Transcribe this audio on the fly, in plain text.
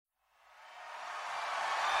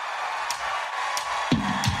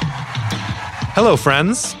Hello,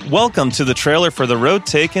 friends. Welcome to the trailer for The Road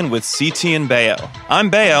Taken with CT and Bayo. I'm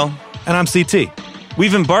Bayo. And I'm CT.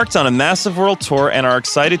 We've embarked on a massive world tour and are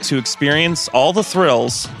excited to experience all the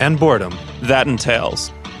thrills And boredom. that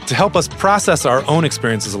entails. To help us process our own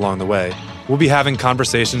experiences along the way, we'll be having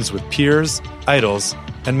conversations with peers, idols,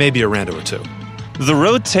 and maybe a rando or two. The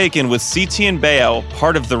Road Taken with CT and Bayo,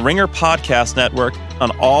 part of the Ringer Podcast Network on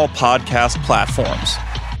all podcast platforms.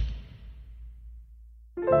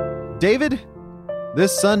 David,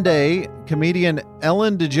 this Sunday, comedian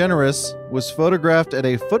Ellen DeGeneres was photographed at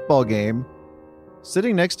a football game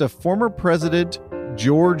sitting next to former President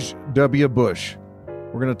George W. Bush.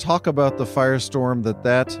 We're going to talk about the firestorm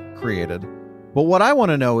that created. But what I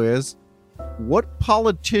want to know is, what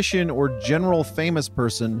politician or general famous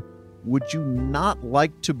person would you not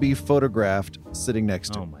like to be photographed sitting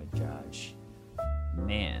next to? Oh my gosh,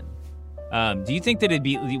 man! Do you think that it'd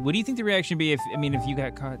be? What do you think the reaction would be if you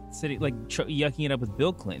got caught sitting yucking it up with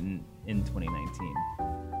Bill Clinton in 2019?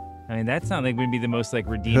 I mean, that's not like would be the most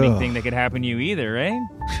redeeming thing that could happen to you either, right?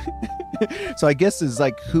 So I guess it's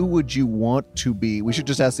who would you want to be? We should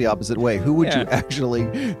just ask the opposite way. Who would you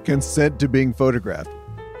actually consent to being photographed?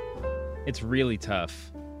 It's really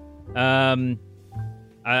tough.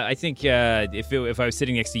 I think if I was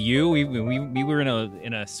sitting next to you, we were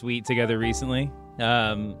in a suite together recently.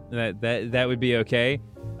 That would be okay.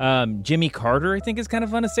 Jimmy Carter, I think, is kind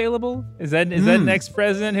of unassailable. Is that next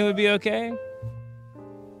president who would be okay?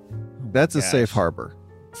 That's a safe harbor,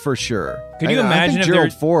 for sure. Could you imagine I think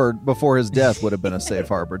Gerald Ford, before his death, would have been a safe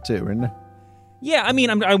harbor too, isn't it? Yeah, I mean,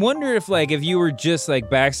 I wonder if if you were just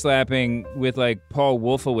backslapping with Paul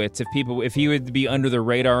Wolfowitz, if he would be under the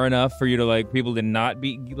radar enough for you to people to not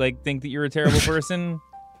be think that you're a terrible person.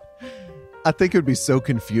 I think it would be so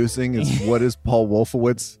confusing. Is what is Paul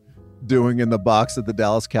Wolfowitz doing in the box at the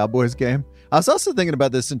Dallas Cowboys game? I was also thinking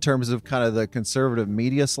about this in terms of kind of the conservative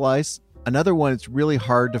media slice. Another one, it's really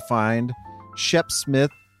hard to find. Shep Smith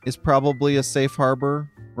is probably a safe harbor,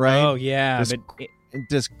 right? Oh yeah,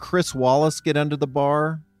 Does Chris Wallace get under the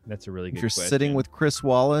bar? That's a really good question. If you're question. sitting with Chris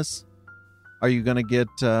Wallace, are you going to get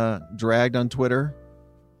dragged on Twitter?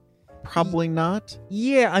 Probably not.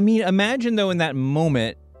 Yeah, I mean, imagine though in that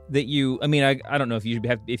moment that you. I mean, I don't know if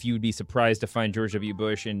you would be surprised to find George W.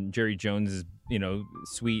 Bush and Jerry Jones's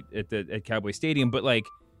suite at Cowboy Stadium, but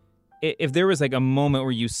if there was a moment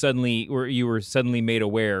where you were suddenly made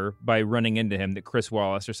aware by running into him that Chris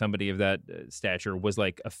Wallace or somebody of that stature was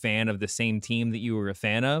a fan of the same team that you were a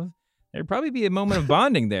fan of, there'd probably be a moment of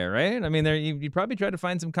bonding there, right? I mean, you'd probably try to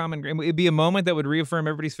find some common ground. It'd be a moment that would reaffirm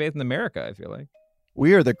everybody's faith in America, I feel like.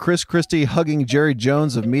 We are the Chris Christie hugging Jerry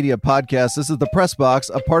Jones of media podcasts. This is the Press Box,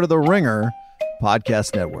 a part of the Ringer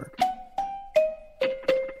Podcast Network.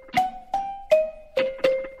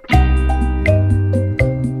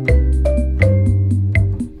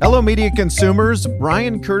 Hello, media consumers.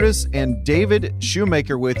 Brian Curtis and David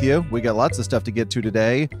Shoemaker with you. We got lots of stuff to get to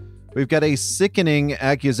today. We've got a sickening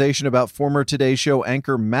accusation about former Today Show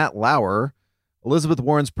anchor Matt Lauer, Elizabeth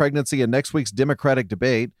Warren's pregnancy, and next week's Democratic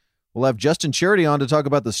debate. We'll have Justin Charity on to talk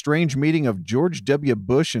about the strange meeting of George W.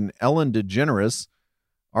 Bush and Ellen DeGeneres,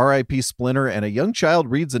 R.I.P. Splinter, and a young child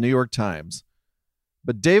reads the New York Times.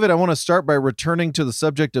 But David, I want to start by returning to the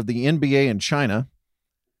subject of the NBA in China,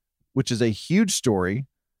 which is a huge story.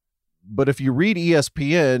 But if you read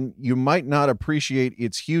ESPN, you might not appreciate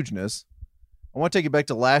its hugeness. I want to take you back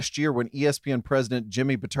to last year when ESPN president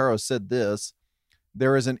Jimmy Pitaro said this: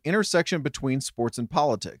 there is an intersection between sports and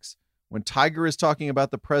politics. When Tiger is talking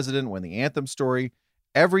about the president, when the anthem story,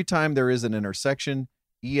 every time there is an intersection,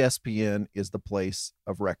 ESPN is the place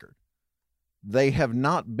of record. They have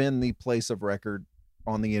not been the place of record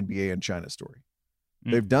on the NBA and China story.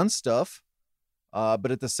 They've done stuff,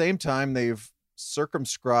 but at the same time, they've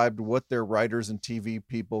circumscribed what their writers and TV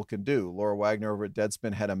people can do. Laura Wagner over at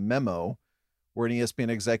Deadspin had a memo where an ESPN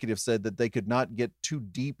executive said that they could not get too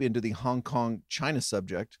deep into the Hong Kong China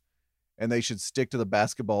subject and they should stick to the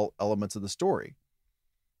basketball elements of the story.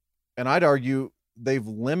 And I'd argue they've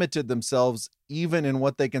limited themselves even in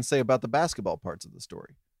what they can say about the basketball parts of the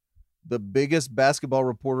story. The biggest basketball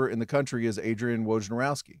reporter in the country is Adrian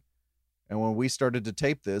Wojnarowski. And when we started to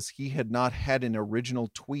tape this, he had not had an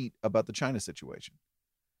original tweet about the China situation.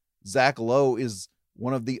 Zach Lowe is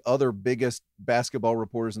one of the other biggest basketball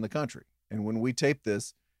reporters in the country. And when we tape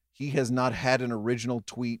this, he has not had an original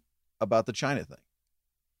tweet about the China thing.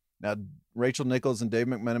 Now, Rachel Nichols and Dave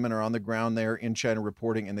McMenamin are on the ground there in China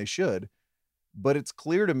reporting, and they should. But it's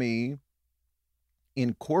clear to me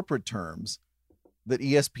in corporate terms that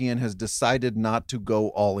ESPN has decided not to go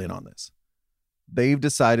all in on this. They've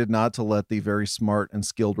decided not to let the very smart and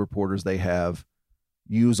skilled reporters they have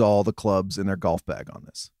use all the clubs in their golf bag on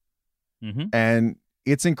this. Mm-hmm. And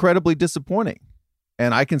it's incredibly disappointing.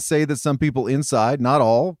 And I can say that some people inside, not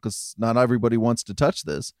all, because not everybody wants to touch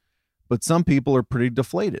this, but some people are pretty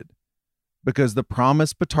deflated because the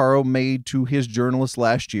promise Pitaro made to his journalists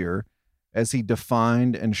last year as he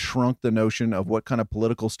defined and shrunk the notion of what kind of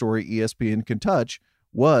political story ESPN can touch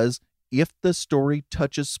was, if the story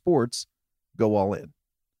touches sports, go all in.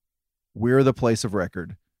 We're the place of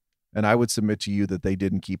record. And I would submit to you that they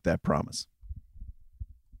didn't keep that promise.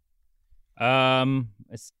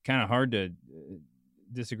 It's kind of hard to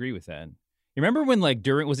disagree with that. You remember when, like,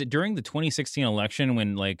 during the 2016 election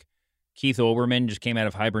when, like, Keith Olbermann just came out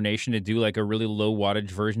of hibernation to do, like, a really low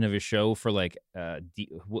wattage version of his show for, like,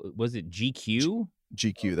 was it GQ?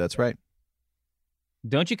 GQ, that's right.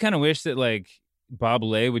 Don't you kind of wish that, like, Bob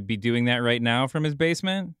Lay would be doing that right now from his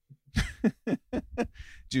basement?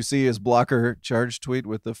 Did you see his blocker charge tweet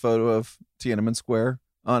with the photo of Tiananmen Square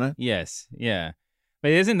on it? Yes, yeah.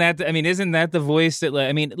 But isn't that the voice that, like,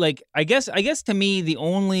 I mean, like, I guess to me the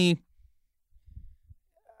only,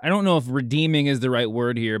 I don't know if redeeming is the right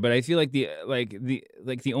word here, but I feel like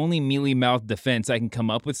the only mealy-mouthed defense I can come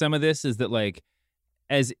up with some of this is that, like,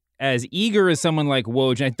 as eager as someone like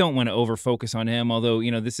Woj, and I don't want to over-focus on him, although,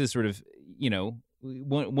 you know, this is sort of, you know,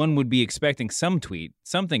 one would be expecting something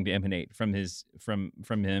to emanate from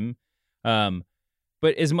him.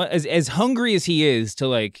 But as hungry as he is to,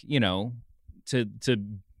 like, you know, to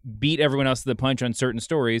beat everyone else to the punch on certain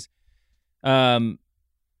stories,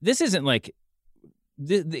 this isn't like,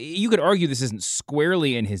 you could argue this isn't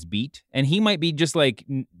squarely in his beat, and he might be just like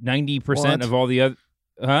 90% of all the other.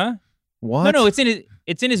 Huh? What? No, it's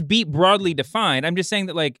in his beat broadly defined. I'm just saying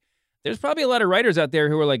that, like, there's probably a lot of writers out there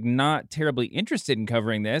who are, like, not terribly interested in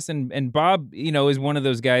covering this, and Bob, you know, is one of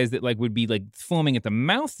those guys that, like, would be, like, foaming at the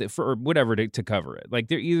mouth or whatever to cover it. Like,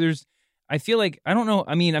 there's, I feel like, I don't know.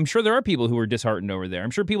 I mean, I'm sure there are people who are disheartened over there. I'm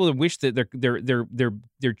sure people that wish that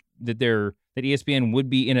that ESPN would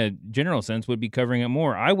be, in a general sense, would be covering it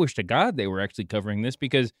more. I wish to God they were actually covering this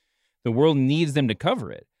because the world needs them to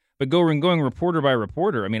cover it. But going reporter by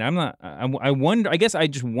reporter, I mean, I wonder, I guess I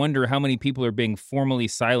just wonder how many people are being formally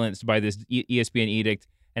silenced by this ESPN edict,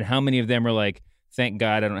 and how many of them are like, thank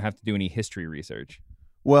God I don't have to do any history research.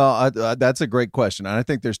 Well, that's a great question. And I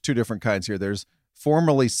think there's two different kinds here. There's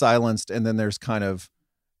formally silenced, and then there's kind of,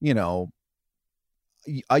 you know,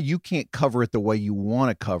 you can't cover it the way you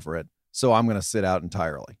want to cover it, so I'm going to sit out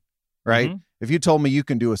entirely, right? Mm-hmm. If you told me you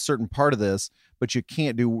can do a certain part of this, but you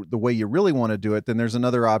can't do the way you really want to do it, then there's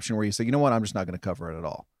another option where you say, you know what, I'm just not going to cover it at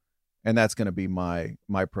all. And that's going to be my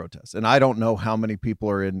protest. And I don't know how many people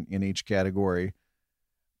are in each category,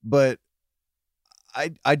 but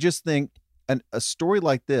I just think a story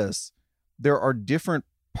like this, there are different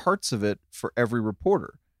parts of it for every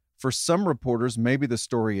reporter. For some reporters, maybe the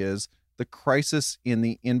story is the crisis in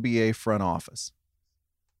the NBA front office.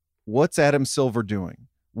 What's Adam Silver doing?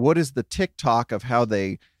 What is the TikTok of how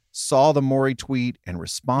they saw the Morey tweet and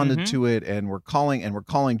responded to it, and we're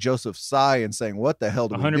calling Joseph Tsai and saying, what the hell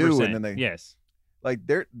do we do? And then they, yes, like,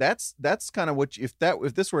 that's kind of what if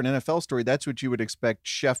this were an NFL story, that's what you would expect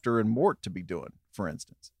Schefter and Mort to be doing, for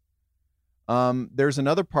instance. There's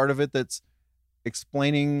another part of it that's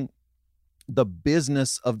explaining the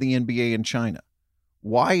business of the NBA in China.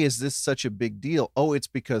 Why is this such a big deal? Oh, it's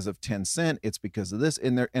because of Tencent. It's because of this,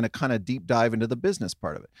 and a kind of deep dive into the business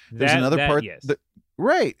part of it. There's another part, yes.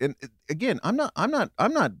 Right. And again, I'm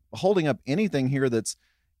not holding up anything here that's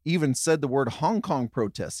even said the word Hong Kong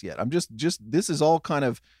protests yet. I'm just this is all kind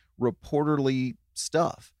of reporterly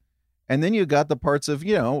stuff. And then you got the parts of,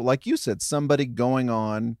 you know, like you said, somebody going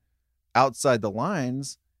on outside the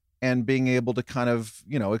lines and being able to kind of,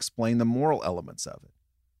 you know, explain the moral elements of it.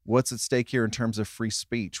 What's at stake here in terms of free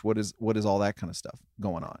speech? What is all that kind of stuff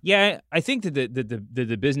going on? Yeah, I think that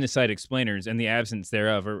the business side explainers and the absence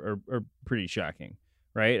thereof are pretty shocking,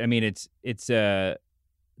 right? I mean, it's there.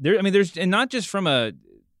 I mean, there's, and not just from a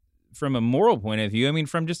moral point of view. I mean,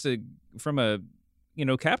 from a you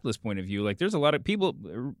know, capitalist point of view. Like, there's a lot of people,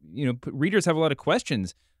 you know, readers have a lot of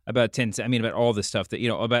questions about Tencent. I mean, about all the stuff that, you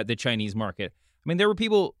know, about the Chinese market. I mean, there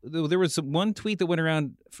was one tweet that went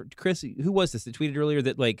around, for Chris, who was this that tweeted earlier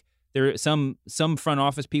that, like, there some front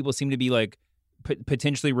office people seem to be, like,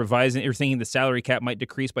 potentially revising or thinking the salary cap might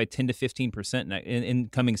decrease by 10 to 15% in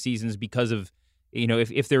coming seasons because of, you know,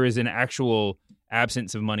 if there is an actual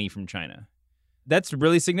absence of money from China. That's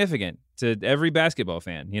really significant to every basketball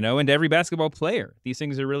fan, you know, and to every basketball player. These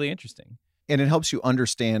things are really interesting. And it helps you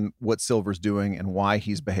understand what Silver's doing and why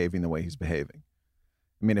he's behaving the way he's behaving.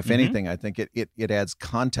 I mean, if anything, I think it adds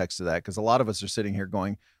context to that, because a lot of us are sitting here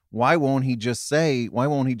going, Why won't he just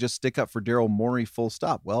stick up for Daryl Morey full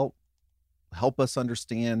stop? Well, help us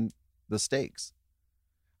understand the stakes.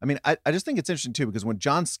 I mean, I just think it's interesting too, because when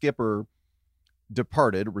John Skipper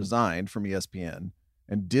resigned from ESPN,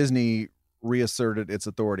 and Disney reasserted its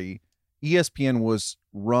authority, ESPN is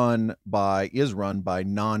run by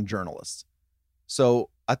non-journalists. So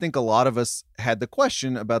I think a lot of us had the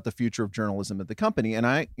question about the future of journalism at the company.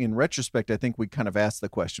 And in retrospect, I think we kind of asked the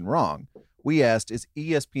question wrong. We asked, is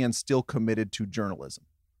ESPN still committed to journalism?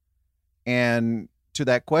 And to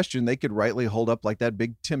that question, they could rightly hold up like that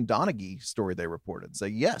big Tim Donaghy story they reported and say,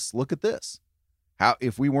 yes, look at this. How,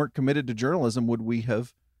 if we weren't committed to journalism, would we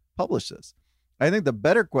have published this? I think the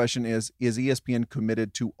better question is ESPN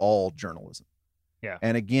committed to all journalism? Yeah.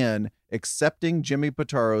 And again, accepting Jimmy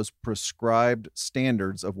Pitaro's prescribed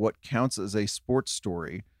standards of what counts as a sports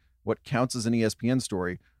story, what counts as an ESPN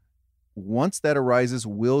story, once that arises,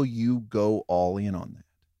 will you go all in on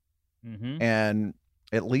that? Mm-hmm. And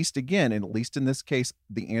at least in this case,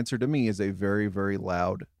 the answer to me is a very, very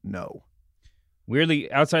loud no.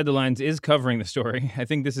 Weirdly, Outside the Lines is covering the story. I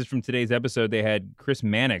think this is from today's episode. They had Chris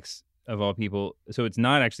Mannix, of all people. So it's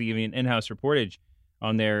not actually even an in-house reportage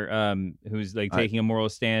on there, who's like taking a moral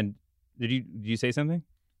stand. Did you say something?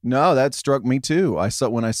 No, that struck me too.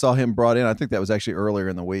 When I saw him brought in, I think that was actually earlier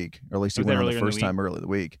in the week, or at least he went on the first time earlier in the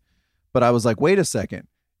week. But I was like, wait a second.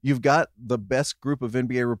 You've got the best group of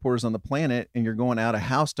NBA reporters on the planet, and you're going out of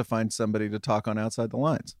house to find somebody to talk on Outside the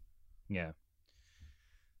Lines. Yeah.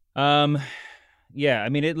 Yeah. I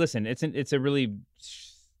mean,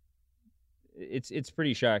 it's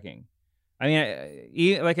pretty shocking. I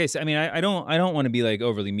mean, like I said, I mean, I don't want to be like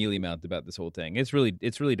overly mealy mouthed about this whole thing. It's really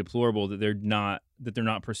deplorable that they're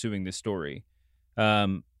not pursuing this story.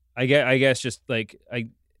 I guess just like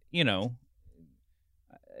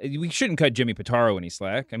we shouldn't cut Jimmy Pitaro any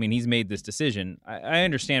slack. I mean, he's made this decision. I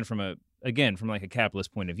understand from like a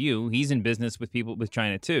capitalist point of view, he's in business with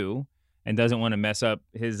China too, and doesn't want to mess up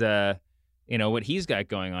his what he's got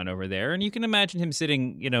going on over there. And you can imagine him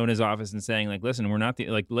sitting, in his office and saying like, listen, we're not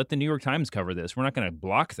let the New York Times cover this. We're not going to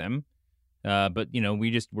block them. But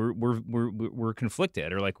we're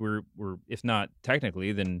conflicted, or like we're if not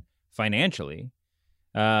technically, then financially.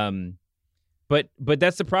 But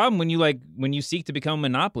that's the problem when you seek to become a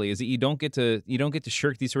monopoly, is that you don't get to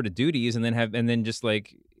shirk these sort of duties and then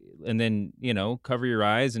cover your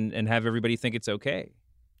eyes and have everybody think it's okay.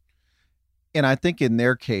 And I think in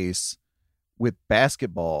their case with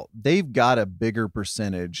basketball, they've got a bigger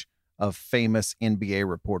percentage of famous NBA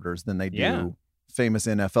reporters than they do famous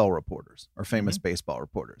NFL reporters or famous baseball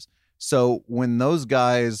reporters. So when those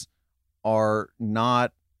guys are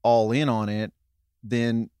not all in on it,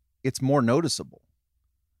 then it's more noticeable.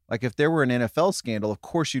 Like if there were an NFL scandal, of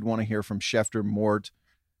course you'd want to hear from Schefter, Mort,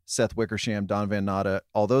 Seth Wickersham, Don Van Natta,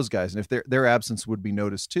 all those guys. And if their absence would be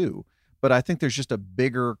noticed too. But I think there's just a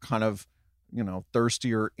bigger kind of,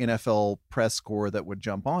 thirstier NFL press corps that would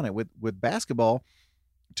jump on it. With basketball,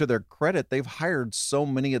 to their credit, they've hired so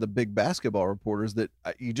many of the big basketball reporters that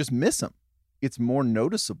you just miss them. It's more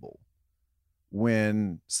noticeable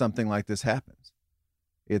when something like this happens.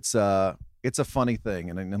 It's a funny thing.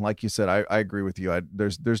 And like you said, I agree with you.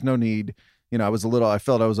 There's no need. I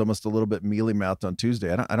felt I was almost a little bit mealy mouthed on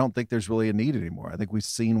Tuesday. I don't think there's really a need anymore. I think we've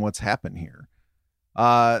seen what's happened here.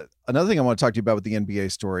 Another thing I want to talk to you about with the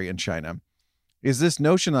NBA story in China is this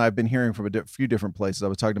notion that I've been hearing from a few different places. I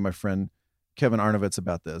was talking to my friend Kevin Arnovitz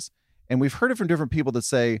about this, and we've heard it from different people that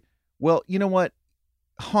say, well, you know what?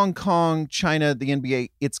 Hong Kong, China, the NBA,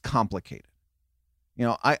 it's complicated.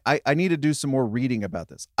 I need to do some more reading about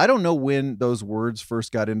this. I don't know when those words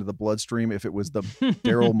first got into the bloodstream, if it was the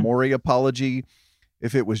Daryl Morey apology,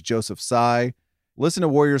 if it was Joseph Tsai. Listen to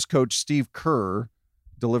Warriors coach Steve Kerr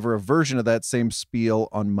deliver a version of that same spiel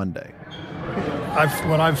on Monday.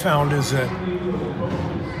 What I've found is that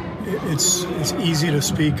it's easy to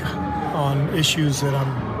speak on issues that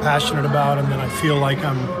I'm passionate about and that I feel like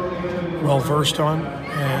I'm well versed on,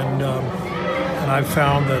 and I've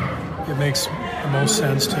found that it makes the most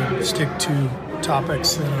sense to stick to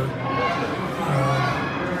topics that are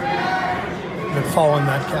that fall in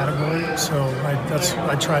that category. So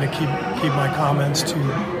I try to keep my comments to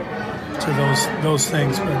those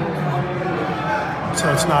things, but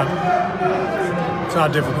so it's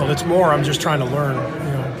not difficult. It's more I'm just trying to learn.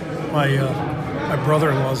 My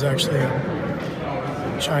brother-in-law is actually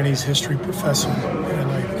a Chinese history professor,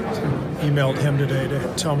 and I emailed him today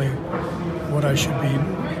to tell me what I should be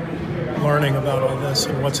learning about all this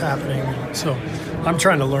and what's happening. So I'm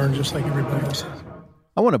trying to learn just like everybody else is.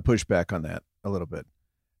 I want to push back on that a little bit.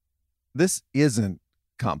 This isn't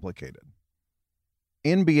complicated.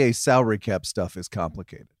 NBA salary cap stuff is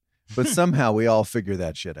complicated. but somehow we all figure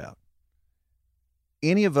that shit out.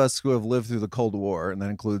 Any of us who have lived through the Cold War, and that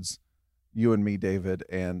includes you and me, David,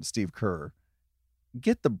 and Steve Kerr,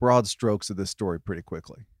 get the broad strokes of this story pretty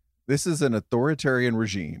quickly. This is an authoritarian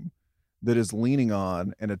regime that is leaning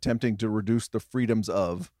on and attempting to reduce the freedoms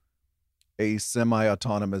of a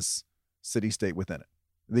semi-autonomous city-state within it.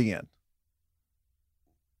 The end.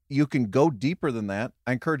 You can go deeper than that.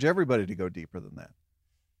 I encourage everybody to go deeper than that.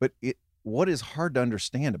 But what is hard to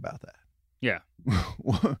understand about that? Yeah.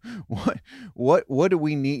 What do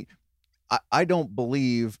we need? I don't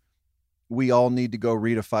believe we all need to go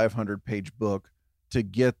read a 500-page book to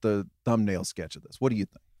get the thumbnail sketch of this. What do you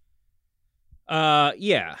think?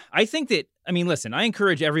 Yeah, I think that, I mean, listen, I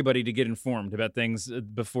encourage everybody to get informed about things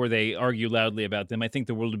before they argue loudly about them. I think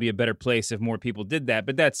the world would be a better place if more people did that.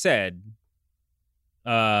 But that said,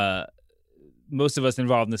 most of us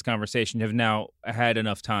involved in this conversation have now had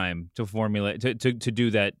enough time to formulate, to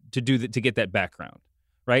get that background,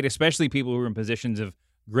 right? Especially people who are in positions of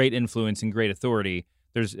great influence and great authority.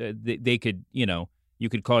 They could, you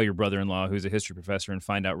could call your brother-in-law, who's a history professor, and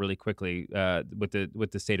find out really quickly what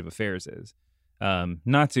the state of affairs is.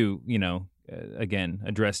 Not to, again,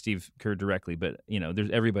 address Steve Kerr directly, but,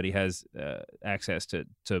 everybody has access to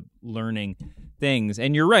learning things.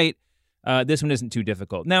 And you're right, this one isn't too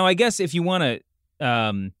difficult. Now, I guess if you want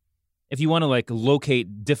to like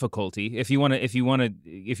locate difficulty, if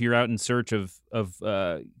you're out in search of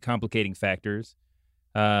complicating factors,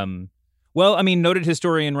 well, I mean, noted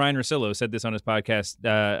historian Ryan Russillo said this on his podcast,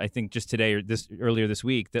 I think just today or earlier this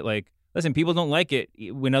week, that like, listen, people don't like it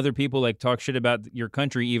when other people like talk shit about your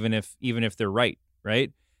country, even if they're right,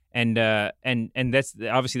 and that's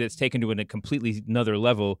obviously that's taken to a completely another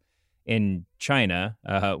level in China,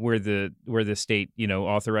 where the state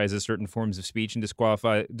authorizes certain forms of speech and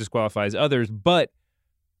disqualifies others, but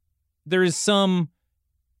there is some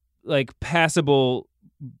like passable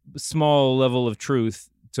small level of truth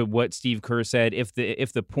to what Steve Kerr said. If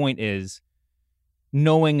the point is,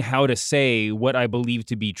 knowing how to say what I believe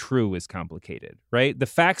to be true is complicated, right? The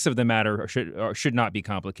facts of the matter should not be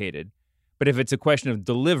complicated. But if it's a question of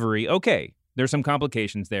delivery, okay, there's some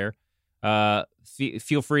complications there.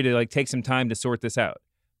 Feel free to like take some time to sort this out.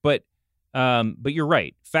 But you're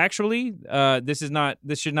right. Factually,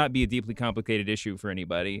 this should not be a deeply complicated issue for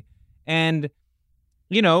anybody. And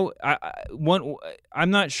I'm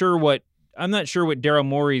not sure what Daryl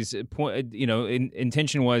Morey's point,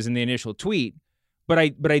 intention was in the initial tweet. But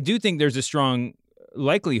I do think there's a strong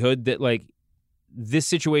likelihood that like this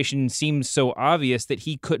situation seems so obvious that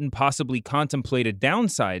he couldn't possibly contemplate a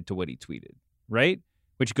downside to what he tweeted, right?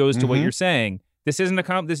 Which goes to what you're saying. This isn't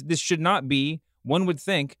this should not be, one would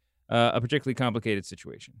think, a particularly complicated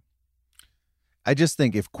situation. I just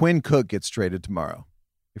think if Quinn Cook gets traded tomorrow,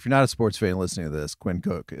 if you're not a sports fan listening to this, Quinn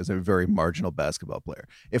Cook is a very marginal basketball player.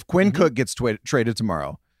 If Quinn Cook gets traded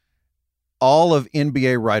tomorrow, all of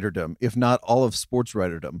NBA writerdom, if not all of sports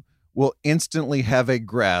writerdom, will instantly have a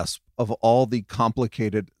grasp of all the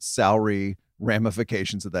complicated salary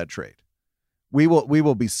ramifications of that trade. We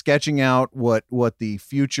will be sketching out what the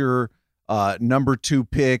future number 2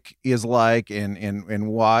 pick is like and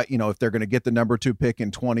why, if they're going to get the number 2 pick in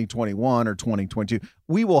 2021 or 2022.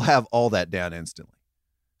 We will have all that down instantly.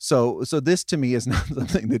 So this to me is not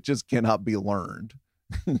something that just cannot be learned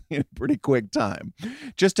in a pretty quick time.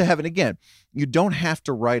 Just to have it again, you don't have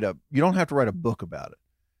to write a book about it.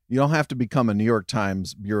 You don't have to become a New York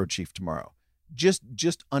Times bureau chief tomorrow. Just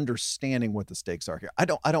understanding what the stakes are here. I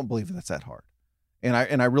don't believe that's that hard. And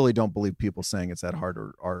I really don't believe people saying it's that hard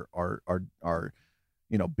are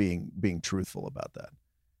being truthful about that.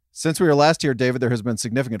 Since we were last here, David, there has been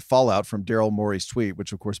significant fallout from Daryl Morey's tweet,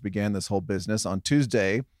 which of course began this whole business. On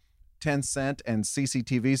Tuesday, Tencent and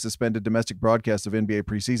CCTV suspended domestic broadcasts of NBA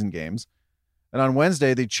preseason games. And on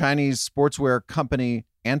Wednesday, the Chinese sportswear company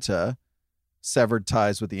Anta severed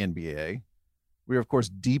ties with the NBA. We are, of course,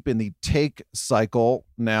 deep in the take cycle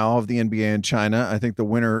now of the NBA in China. I think the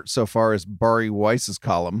winner so far is Bari Weiss's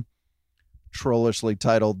column, trollishly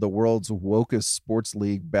titled "The World's Wokest Sports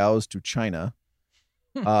League Bows to China."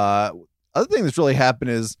 Other thing that's really happened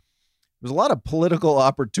is there's a lot of political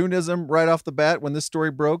opportunism right off the bat when this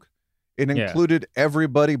story broke. It included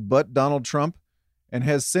everybody but Donald Trump and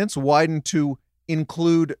has since widened to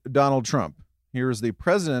include Donald Trump. Here's the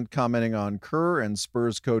president commenting on Kerr and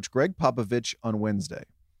Spurs coach Greg Popovich on Wednesday.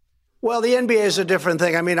 Well, the NBA is a different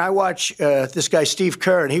thing. I mean, I watch this guy, Steve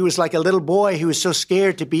Kerr, and he was like a little boy. He was so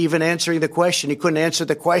scared to be even answering the question. He couldn't answer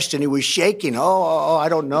the question. He was shaking. I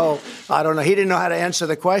don't know. He didn't know how to answer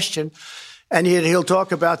the question. And yet he'll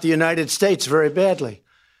talk about the United States very badly.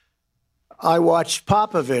 I watched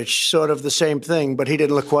Popovich, sort of the same thing, but he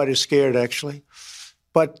didn't look quite as scared, actually.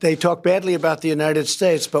 But they talk badly about the United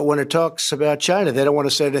States, but when it talks about China, they don't want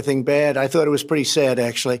to say anything bad. I thought it was pretty sad,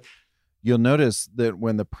 actually. You'll notice that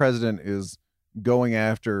when the president is going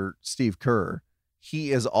after Steve Kerr,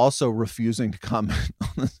 he is also refusing to comment on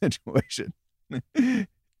the situation.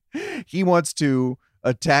 He wants to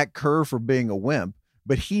attack Kerr for being a wimp,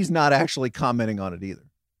 but he's not actually commenting on it either.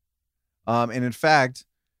 And in fact,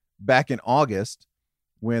 back in August,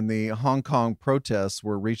 when the Hong Kong protests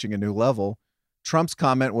were reaching a new level, Trump's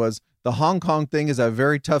comment was, "The Hong Kong thing is a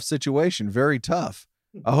very tough situation, very tough.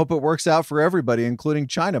 I hope it works out for everybody, including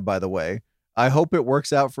China, by the way. I hope it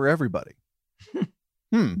works out for everybody."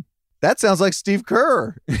 That sounds like Steve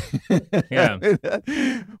Kerr. Yeah.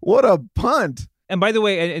 What a punt. And by the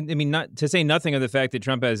way, I mean, not to say nothing of the fact that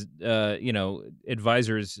Trump has,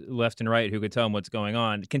 advisors left and right who could tell him what's going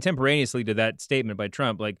on. Contemporaneously to that statement by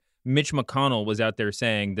Trump, like Mitch McConnell was out there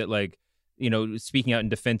saying that, like, speaking out in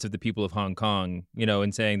defense of the people of Hong Kong,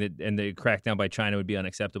 and saying that and the crackdown by China would be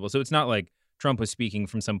unacceptable. So it's not like Trump was speaking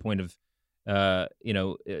from some point of,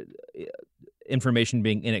 information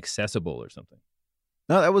being inaccessible or something.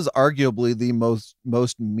 No, that was arguably the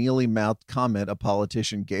most mealy-mouthed comment a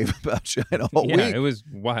politician gave about China all week. Yeah, it was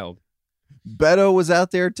wild. Beto was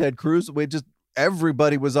out there. Ted Cruz.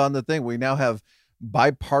 Everybody was on the thing. We now have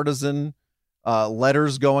bipartisan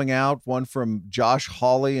letters going out. One from Josh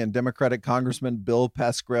Hawley and Democratic Congressman Bill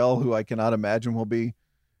Pascrell, who I cannot imagine will be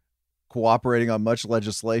cooperating on much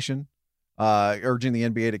legislation, urging the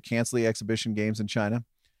NBA to cancel the exhibition games in China.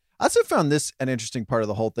 I also found this an interesting part of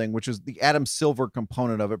the whole thing, which is the Adam Silver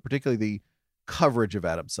component of it, particularly the coverage of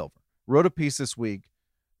Adam Silver. Wrote a piece this week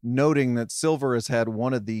noting that Silver has had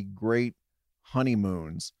one of the great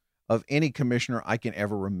honeymoons of any commissioner I can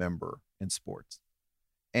ever remember in sports.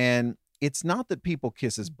 And it's not that people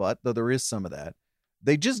kiss his butt, though there is some of that.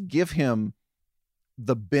 They just give him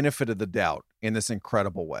the benefit of the doubt in this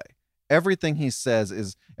incredible way. Everything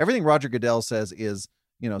Roger Goodell says is,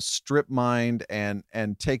 strip mined and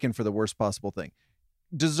taken for the worst possible thing.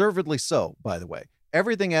 Deservedly so, by the way.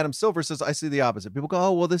 Everything Adam Silver says, I see the opposite. People go,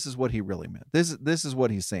 oh, well, this is what he really meant. This is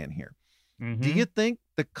what he's saying here. Mm-hmm. Do you think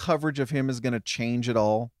the coverage of him is going to change at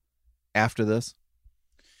all after this?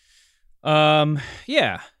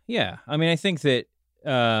 Yeah. I mean, I think that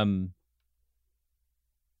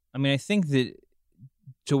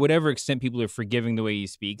to whatever extent people are forgiving the way he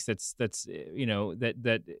speaks, that's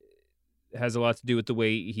that has a lot to do with the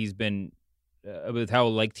way he's been, with how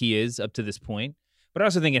liked he is up to this point. But I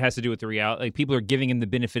also think it has to do with the reality. Like, people are giving him the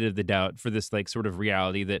benefit of the doubt for this, like, sort of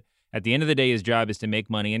reality that at the end of the day, his job is to make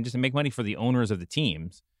money, and just to make money for the owners of the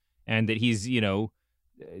teams. And that he's, he's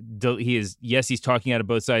talking out of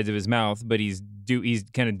both sides of his mouth, but he's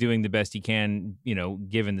kind of doing the best he can,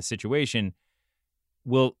 given the situation.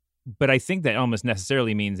 Well, but I think that almost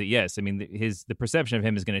necessarily means that, yes, I mean, the perception of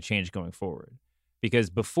him is going to change going forward.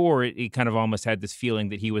 Because before it kind of almost had this feeling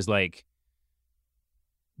that he was like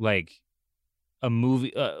a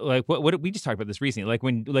movie, like what we just talked about this recently, like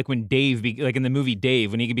when Dave, like in the movie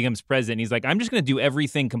Dave, when he becomes president, he's like, I'm just going to do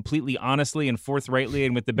everything completely honestly and forthrightly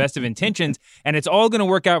and with the best of intentions, and it's all going to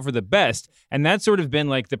work out for the best. And that's sort of been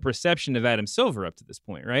like the perception of Adam Silver up to this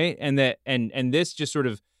point, right? And that and this just sort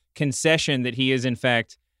of concession that he is in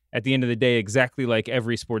fact, at the end of the day, exactly like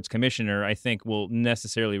every sports commissioner, I think will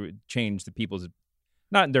necessarily change the people's,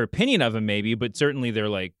 not their opinion of him maybe, but certainly their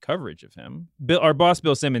like coverage of him. Our boss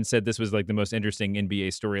Bill Simmons said this was like the most interesting NBA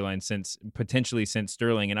storyline since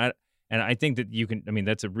Sterling, and I think that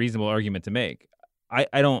that's a reasonable argument to make. I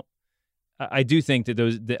do think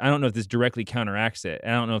that I don't know if this directly counteracts it. I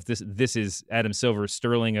don't know if this is Adam Silver,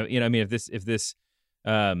 Sterling. If this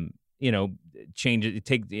changes,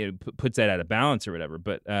 puts that out of balance or whatever.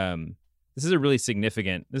 But this is a really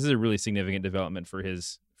significant development for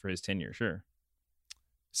his tenure. Sure.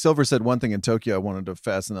 Silver said one thing in Tokyo I wanted to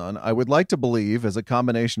fasten on. I would like to believe, as a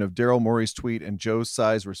combination of Daryl Morey's tweet and Joe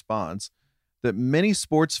Tsai's response, that many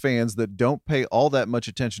sports fans that don't pay all that much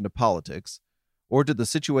attention to politics or to the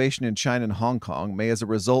situation in China and Hong Kong may as a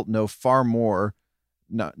result know far more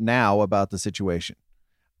now about the situation.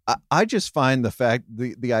 I just find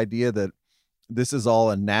the idea that this is all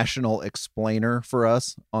a national explainer for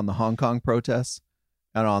us on the Hong Kong protests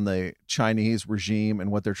and on the Chinese regime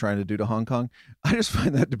and what they're trying to do to Hong Kong. I just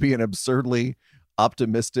find that to be an absurdly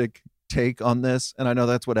optimistic take on this. And I know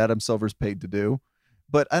that's what Adam Silver's paid to do.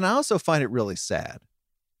 And I also find it really sad.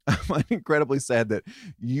 I find it incredibly sad that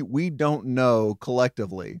we don't know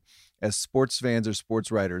collectively as sports fans or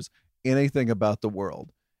sports writers anything about the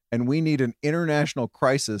world. And we need an international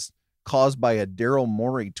crisis caused by a Daryl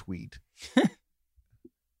Morey tweet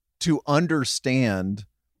to understand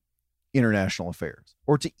international affairs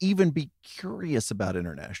or to even be curious about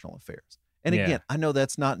international affairs. And again, I know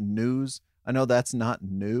that's not news. I know that's not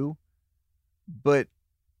new, but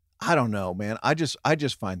I don't know, man. I just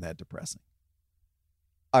find that depressing.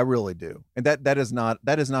 I really do. And that is not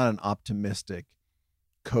an optimistic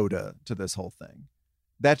coda to this whole thing.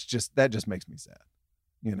 That just makes me sad.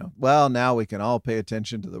 Well, now we can all pay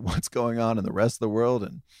attention to what's going on in the rest of the world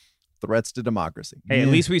and threats to democracy. Hey, at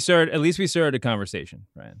least we started a conversation,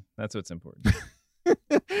 Ryan. That's what's important.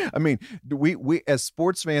 I mean, we as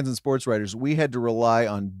sports fans and sports writers, we had to rely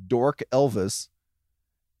on Dork Elvis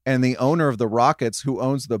and the owner of the Rockets, who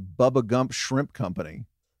owns the Bubba Gump Shrimp Company,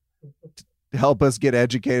 to help us get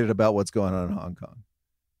educated about what's going on in Hong Kong.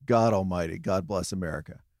 God almighty. God bless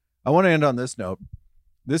America. I want to end on this note.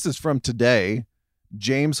 This is from today.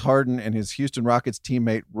 James Harden and his Houston Rockets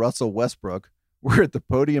teammate Russell Westbrook were at the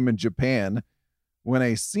podium in Japan when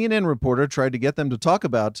a CNN reporter tried to get them to talk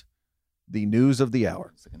about the news of the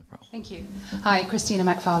hour. Thank you. Hi, Christina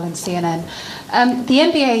McFarland, CNN. The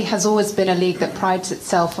NBA has always been a league that prides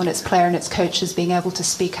itself on its player and its coaches being able to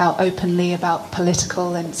speak out openly about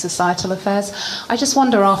political and societal affairs. I just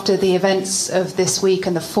wonder, after the events of this week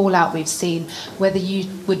and the fallout we've seen, whether you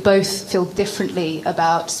would both feel differently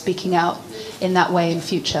about speaking out in that way in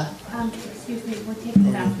future. Excuse me, we're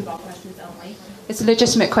taking basketball questions only. It's a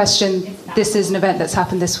legitimate question. This is an event that's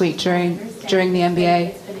happened this week during the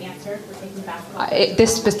NBA.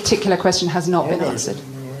 This particular question has not been answered.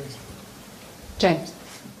 James.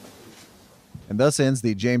 And thus ends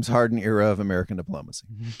the James Harden era of American diplomacy.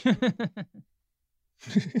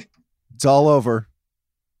 It's all over.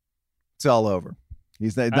 It's all over.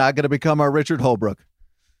 He's not going to become our Richard Holbrooke.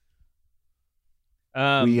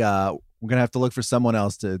 We're going to have to look for someone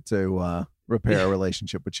else to repair our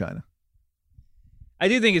relationship with China. I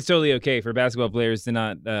do think it's totally okay for basketball players to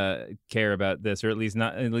not care about this, or at least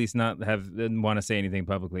not want to say anything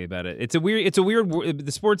publicly about it. It's a weird.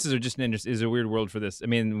 The sports is a weird world for this. I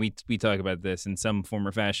mean, we talk about this in some form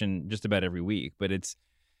or fashion just about every week, but it's,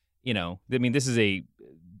 this is a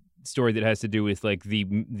story that has to do with like the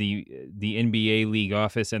NBA league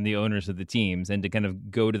office and the owners of the teams, and to kind of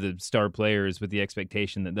go to the star players with the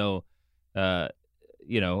expectation that they'll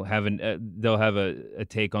they'll have a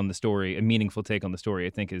take on the story, a meaningful take on the story, I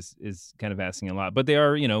think is kind of asking a lot. But they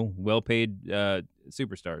are, well-paid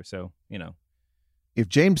superstars. So, If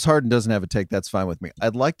James Harden doesn't have a take, that's fine with me.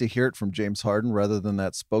 I'd like to hear it from James Harden rather than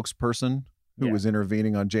that spokesperson who was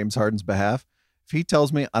intervening on James Harden's behalf. If he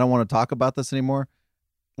tells me I don't want to talk about this anymore,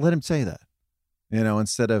 let him say that,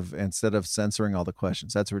 instead of censoring all the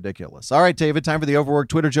questions. That's ridiculous. All right, David, time for the overworked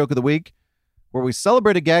Twitter joke of the week, where we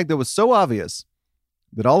celebrate a gag that was so obvious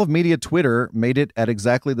that all of media Twitter made it at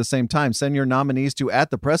exactly the same time. Send your nominees to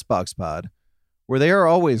 @thepressboxpod, where they are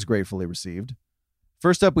always gratefully received.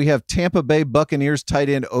 First up, we have Tampa Bay Buccaneers tight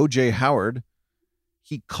end O.J. Howard.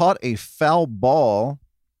 He caught a foul ball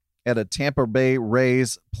at a Tampa Bay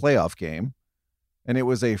Rays playoff game, and it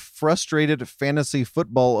was a frustrated fantasy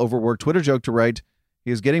football overworked Twitter joke to write,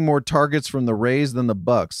 he is getting more targets from the Rays than the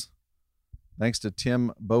Bucks. Thanks to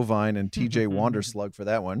Tim Bovine and TJ Wanderslug for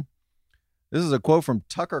that one. This is a quote from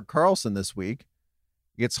Tucker Carlson this week.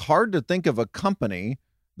 It's hard to think of a company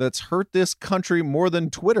that's hurt this country more than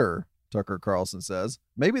Twitter, Tucker Carlson says.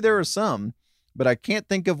 Maybe there are some, but I can't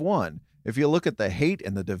think of one. If you look at the hate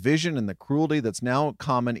and the division and the cruelty that's now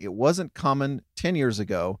common, it wasn't common 10 years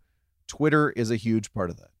ago. Twitter is a huge part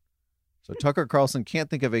of that. So Tucker Carlson can't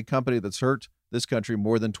think of a company that's hurt this country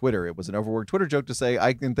more than Twitter. It was an overworked Twitter joke to say,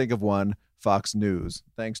 I can think of one, Fox News.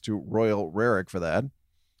 Thanks to Royal Rarick for that.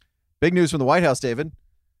 Big news from the White House, David.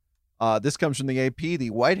 This comes from the AP. The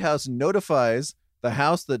White House notifies the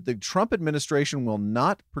House that the Trump administration will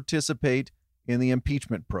not participate in the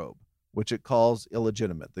impeachment probe, which it calls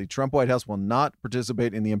illegitimate. The Trump White House will not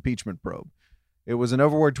participate in the impeachment probe. It was an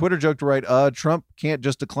overworked Twitter joke to write, Trump can't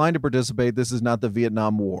just decline to participate. This is not the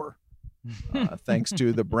Vietnam War. Thanks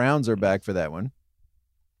to the Browns are back for that one.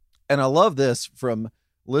 And I love this from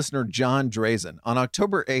listener John Drazen. On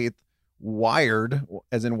October 8th, Wired,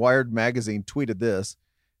 as in Wired magazine, tweeted this.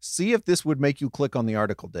 See if this would make you click on the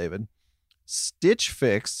article, David. Stitch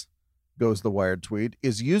Fix, goes the Wired tweet,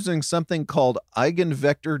 is using something called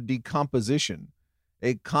eigenvector decomposition,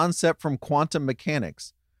 a concept from quantum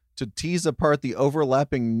mechanics, to tease apart the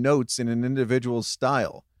overlapping notes in an individual's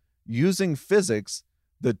style. Using physics,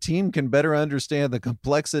 the team can better understand the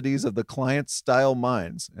complexities of the client's style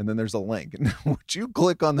minds. And then there's a link. Now, would you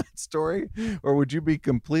click on that story, or would you be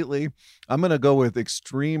completely, I'm going to go with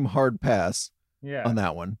extreme hard pass on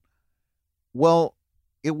that one. Well,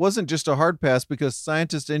 it wasn't just a hard pass because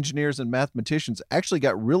scientists, engineers, and mathematicians actually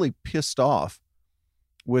got really pissed off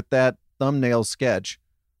with that thumbnail sketch.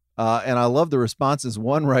 And I love the responses.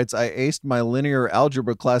 One writes, I aced my linear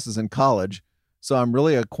algebra classes in college, so I'm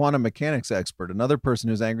really a quantum mechanics expert. Another person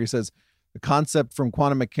who's angry says, the concept from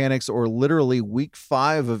quantum mechanics or literally week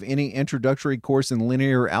 5 of any introductory course in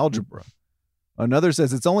linear algebra. Another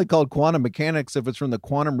says it's only called quantum mechanics if it's from the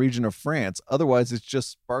quantum region of France. Otherwise, it's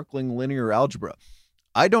just sparkling linear algebra.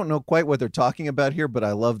 I don't know quite what they're talking about here, but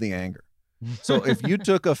I love the anger. So if you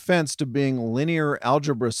took offense to being linear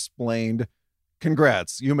algebra-splained,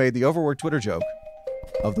 congrats. You made the overworked Twitter joke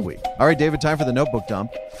of the week. All right, David, time for the notebook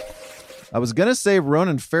dump. I was going to save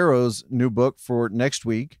Ronan Farrow's new book for next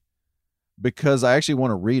week because I actually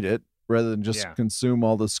want to read it rather than just consume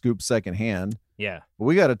all the scoop secondhand. Yeah. But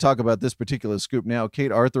we got to talk about this particular scoop now.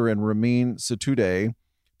 Kate Arthur and Ramin Sotoudeh,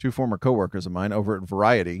 2 former coworkers of mine over at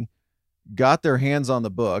Variety, got their hands on the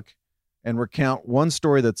book and recount one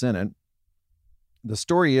story that's in it. The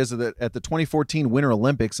story is that at the 2014 Winter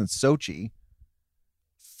Olympics in Sochi,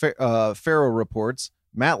 Farrow reports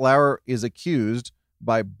Matt Lauer is accused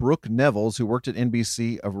by Brooke Nevels, who worked at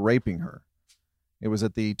NBC, of raping her. It was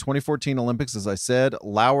at the 2014 Olympics, as I said.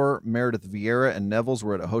 Lauer, Meredith Vieira, and Nevels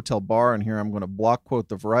were at a hotel bar, and here I'm going to block quote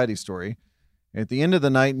the Variety story. At the end of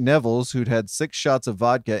the night, Nevels, who'd had 6 shots of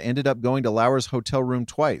vodka, ended up going to Lauer's hotel room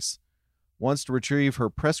twice. Once to retrieve her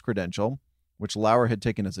press credential, which Lauer had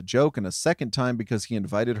taken as a joke, and a second time because he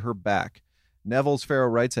invited her back. Nevels, Farrow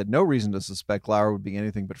writes, had no reason to suspect Lauer would be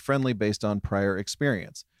anything but friendly based on prior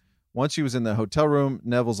experience. Once she was in the hotel room,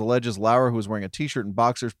 Nevels alleges Lauer, who was wearing a T-shirt and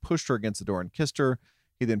boxers, pushed her against the door and kissed her.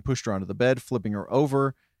 He then pushed her onto the bed, flipping her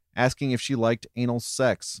over, asking if she liked anal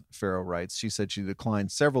sex, Farrow writes. She said she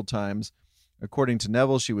declined several times. According to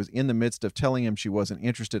Nevels, she was in the midst of telling him she wasn't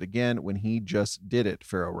interested again when he just did it,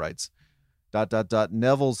 Farrow writes. ...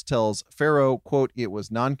 Nevels tells Farrow, quote, it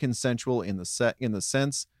was non-consensual in the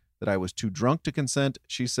sense that I was too drunk to consent.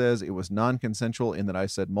 She says it was non-consensual in that I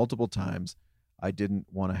said multiple times I didn't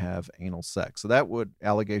want to have anal sex. So that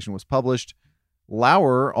allegation was published.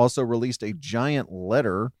 Lauer also released a giant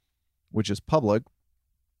letter, which is public.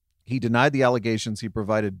 He denied the allegations. He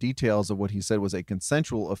provided details of what he said was a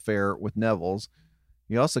consensual affair with Nevels.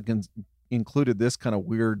 He also included this kind of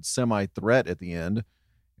weird semi-threat at the end.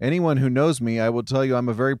 Anyone who knows me, I will tell you I'm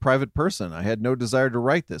a very private person. I had no desire to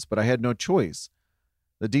write this, but I had no choice.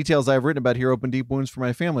 The details I have written about here open deep wounds for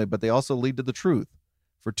my family, but they also lead to the truth.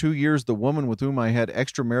 For 2 years, the woman with whom I had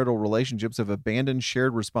extramarital relationships have abandoned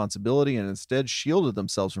shared responsibility and instead shielded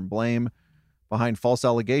themselves from blame behind false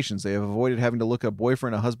allegations. They have avoided having to look a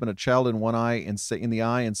boyfriend, a husband, a child in one eye and say in the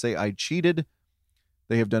eye and say I cheated.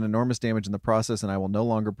 They have done enormous damage in the process, and I will no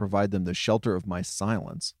longer provide them the shelter of my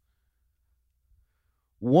silence.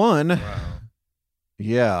 The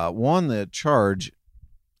charge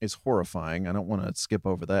is horrifying. I don't want to skip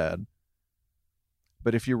over that.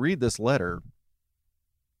 But if you read this letter,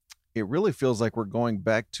 it really feels like we're going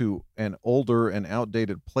back to an older and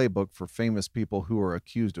outdated playbook for famous people who are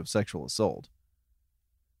accused of sexual assault.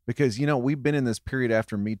 Because, we've been in this period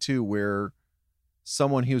after Me Too where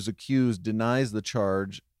someone who's accused denies the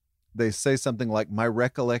charge. They say something like, my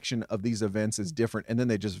recollection of these events is different, and then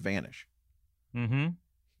they just vanish. Mm-hmm.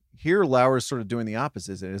 Here, Lauer's sort of doing the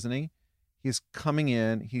opposite, isn't he? He's coming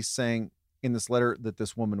in. He's saying in this letter that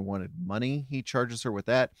this woman wanted money. He charges her with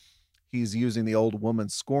that. He's using the old woman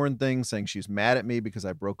scorn thing, saying she's mad at me because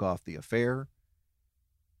I broke off the affair.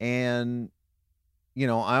 And,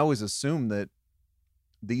 I always assume that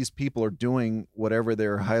these people are doing whatever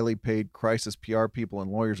their highly paid crisis PR people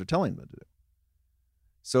and lawyers are telling them to do.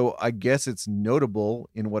 So I guess it's notable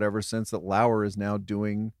in whatever sense that Lauer is now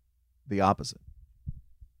doing the opposite.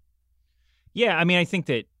 Yeah, I mean, I think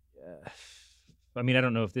that, I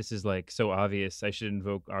don't know if this is like so obvious I should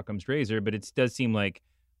invoke Occam's razor, but it does seem like,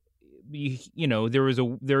 there is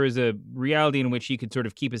a reality in which he could sort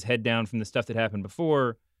of keep his head down from the stuff that happened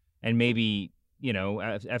before and maybe,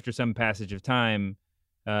 after some passage of time,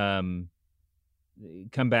 come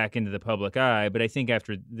back into the public eye. But I think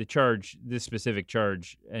after the charge, this specific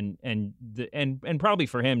charge, and probably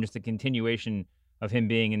for him, just a continuation of him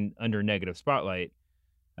being under negative spotlight.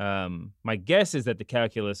 My guess is that the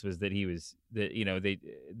calculus was that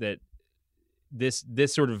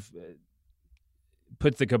this sort of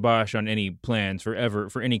puts the kibosh on any plans for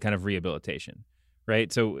any kind of rehabilitation,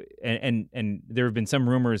 right? So, and there have been some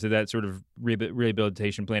rumors that sort of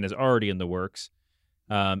rehabilitation plan is already in the works,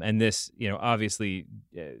 and this, obviously,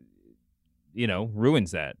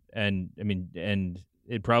 ruins that. And and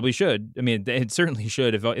it probably should. It certainly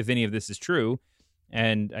should if any of this is true.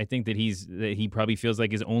 And I think that he probably feels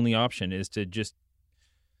like his only option is to just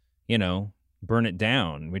burn it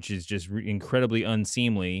down, which is just incredibly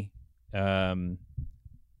unseemly. And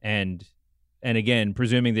again,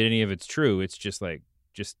 presuming that any of it's true, it's just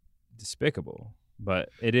despicable. But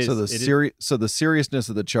it is. So the seriousness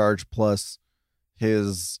of the charge plus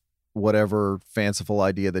his whatever fanciful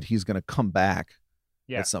idea that he's going to come back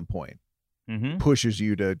at some point pushes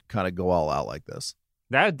you to kind of go all out like this.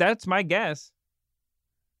 That's my guess.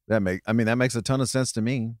 That makes a ton of sense to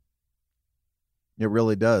me. It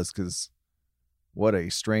really does, because what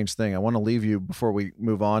a strange thing. I want to leave you before we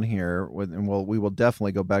move on here, we will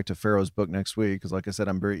definitely go back to Pharaoh's book next week, because like I said,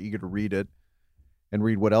 I'm very eager to read it and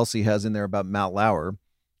read what else he has in there about Matt Lauer.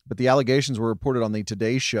 But the allegations were reported on the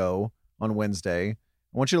Today Show on Wednesday.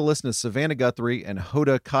 I want you to listen to Savannah Guthrie and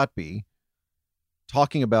Hoda Kotb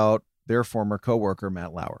talking about their former coworker,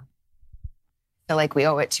 Matt Lauer. I feel like we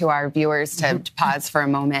owe it to our viewers to pause for a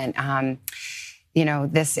moment.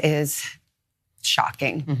 This is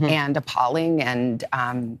shocking and appalling, and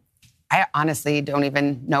I honestly don't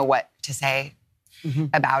even know what to say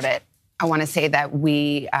about it. I want to say that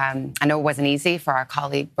I know it wasn't easy for our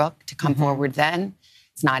colleague Brooke to come forward then.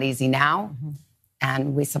 It's not easy now,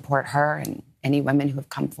 and we support her and any women who have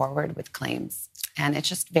come forward with claims. And it's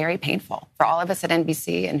just very painful for all of us at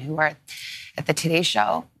NBC and who are at the Today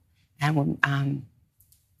Show. And,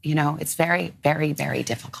 it's very, very, very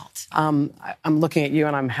difficult. I'm looking at you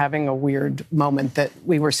and I'm having a weird moment that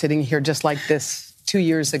we were sitting here just like this 2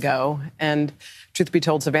 years ago. And truth be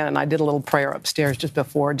told, Savannah and I did a little prayer upstairs just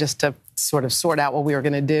before, just to sort of sort out what we were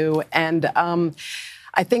going to do. And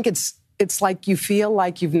I think it's like you feel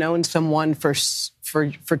like you've known someone for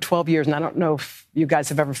 12 years. And I don't know if you guys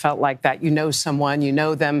have ever felt like that. You know someone, you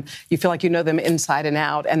know them, you feel like you know them inside and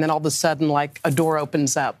out. And then all of a sudden, like a door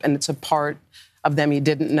opens up and it's a part of them you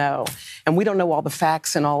didn't know. And we don't know all the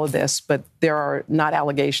facts in all of this, but there are not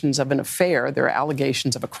allegations of an affair. There are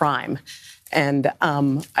allegations of a crime. And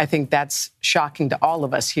I think that's shocking to all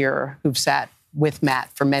of us here who've sat with Matt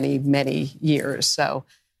for many, many years. So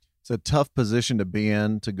it's a tough position to be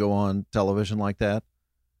in, to go on television like that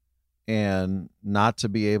and not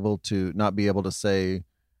be able to say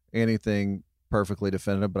anything perfectly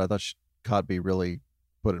definitive. But I thought Kotb really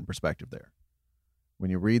put it in perspective there. When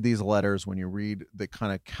you read these letters, when you read the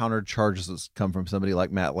kind of counter charges that come from somebody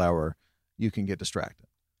like Matt Lauer, you can get distracted.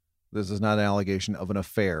 This is not an allegation of an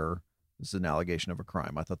affair. This is an allegation of a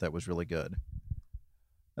crime. I thought that was really good.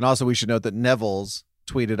 And also we should note that Neville's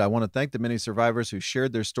tweeted, "I want to thank the many survivors who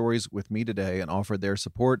shared their stories with me today and offered their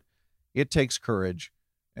support. It takes courage,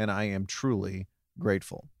 and I am truly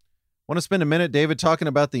grateful." I want to spend a minute, David, talking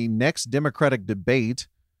about the next Democratic debate,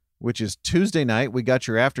 which is Tuesday night. We got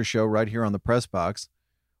your after show right here on the press box.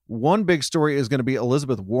 One big story is going to be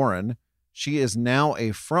Elizabeth Warren. She is now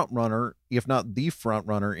a front runner, if not the front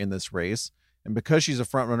runner in this race. And because she's a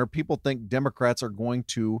front runner, people think Democrats are going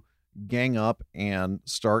to gang up and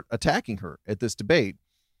start attacking her at this debate.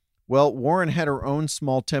 Well, Warren had her own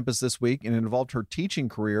small tempest this week, and it involved her teaching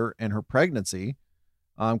career and her pregnancy.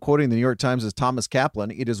 I'm quoting the New York Times as Thomas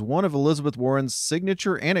Kaplan. It is one of Elizabeth Warren's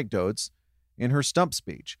signature anecdotes in her stump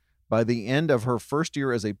speech. By the end of her first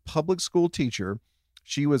year as a public school teacher,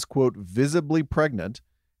 she was, quote, visibly pregnant,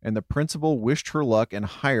 and the principal wished her luck and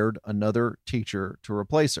hired another teacher to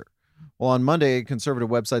replace her. Well, on Monday, a conservative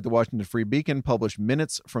website, the Washington Free Beacon, published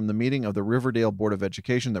minutes from the meeting of the Riverdale Board of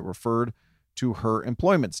Education that referred to her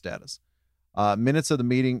employment status. Minutes of the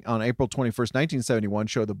meeting on April 21st, 1971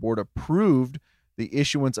 show the board approved the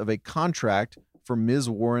issuance of a contract for Ms.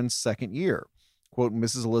 Warren's second year. Quote,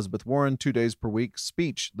 Mrs. Elizabeth Warren, 2 days per week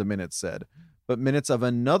speech, the minutes said. But minutes of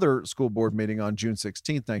another school board meeting on June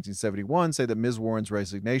 16th, 1971 say that Ms. Warren's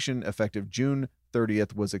resignation, effective June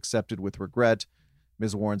 30th, was accepted with regret.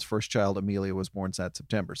 Ms. Warren's first child, Amelia, was born that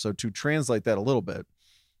September. So to translate that a little bit,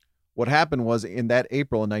 what happened was in that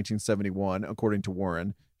April in 1971, according to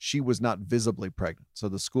Warren, she was not visibly pregnant. So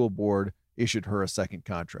the school board issued her a second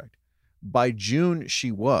contract. By June,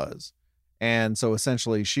 she was. And so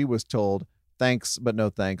essentially she was told, thanks, but no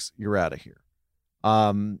thanks, you're out of here.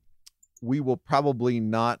 We will probably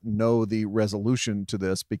not know the resolution to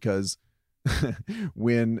this because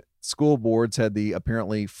when school boards had the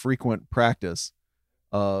apparently frequent practice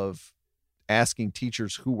of asking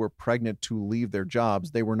teachers who were pregnant to leave their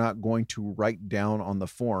jobs, they were not going to write down on the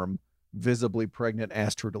form, visibly pregnant,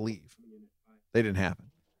 asked her to leave. They didn't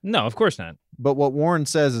happen. No, of course not. But what Warren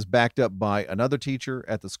says is backed up by another teacher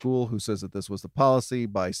at the school who says that this was the policy,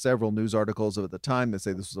 by several news articles at the time that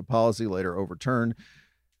say this was a policy, later overturned.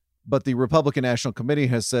 But the Republican National Committee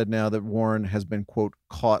has said now that Warren has been, quote,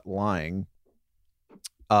 caught lying.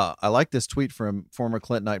 I like this tweet from former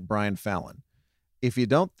Clintonite Brian Fallon. If you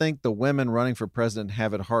don't think the women running for president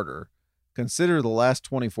have it harder, consider the last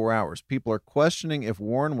 24 hours. People are questioning if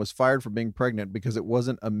Warren was fired for being pregnant because it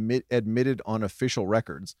wasn't admitted on official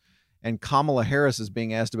records. And Kamala Harris is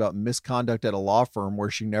being asked about misconduct at a law firm where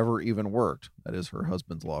she never even worked. That is her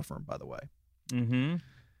husband's law firm, by the way. Mm-hmm.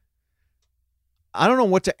 I don't know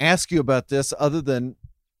what to ask you about this other than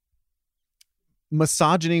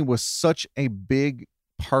misogyny was such a big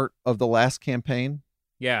part of the last campaign.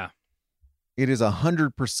 Yeah. It is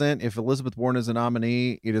 100%. If Elizabeth Warren is a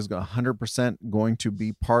nominee, it is 100% going to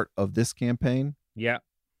be part of this campaign. Yeah.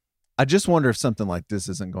 I just wonder if something like this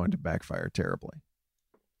isn't going to backfire terribly.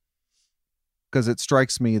 Because it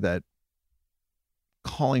strikes me that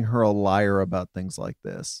calling her a liar about things like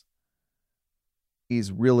this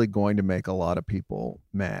is really going to make a lot of people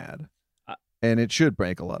mad. And it should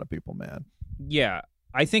make a lot of people mad. Yeah.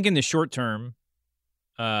 I think in the short term,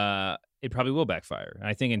 it probably will backfire.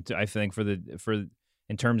 I think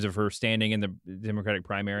in terms of her standing in the Democratic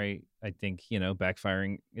primary, I think,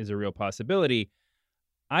 backfiring is a real possibility.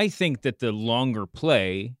 I think that the longer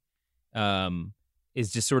play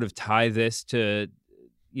is just sort of tie this to,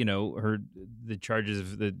 the charges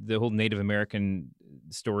of the whole Native American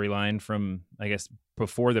storyline from, I guess,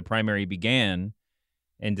 before the primary began,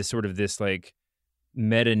 and to sort of this like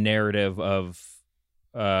meta narrative of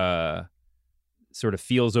sort of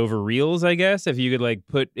feels over reels, I guess. If you could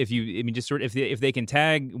if they can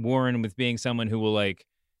tag Warren with being someone who will like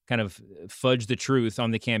kind of fudge the truth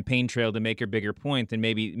on the campaign trail to make her bigger point, then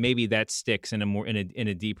maybe that sticks in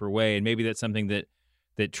a deeper way, and maybe that's something that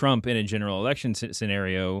Trump in a general election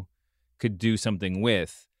scenario could do something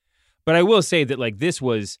with. But I will say that like this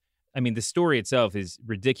was, the story itself is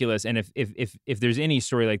ridiculous, and if there's any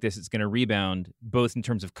story like this, it's going to rebound both in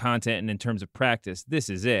terms of content and in terms of practice. This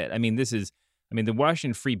is it. The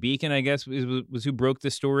Washington Free Beacon, I guess, was who broke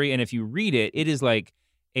the story, and if you read it, it is like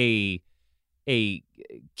a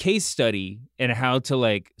case study in how to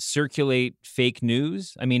like circulate fake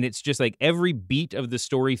news. It's just like every beat of the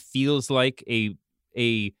story feels like a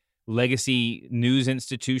legacy news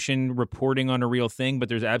institution reporting on a real thing, but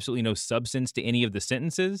there's absolutely no substance to any of the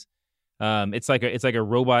sentences. It's like a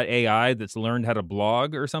robot AI that's learned how to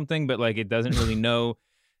blog or something, but like it doesn't really know.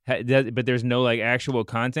 But there's no like actual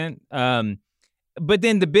content. But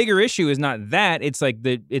then the bigger issue is not that. It's like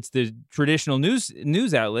it's the traditional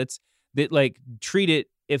news outlets that like treat it,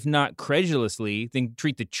 if not credulously, then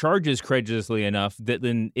treat the charges credulously enough that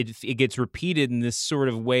then it gets repeated in this sort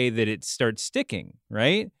of way that it starts sticking,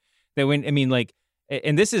 right? That when,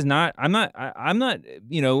 and this is not, I'm not,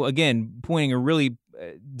 again, pointing a really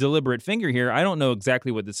deliberate finger here. I don't know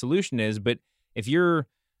exactly what the solution is, but if you're,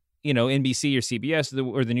 NBC or CBS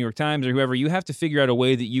or the New York Times or whoever, you have to figure out a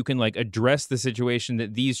way that you can like address the situation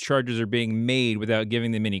that these charges are being made without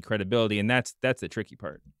giving them any credibility. And that's the tricky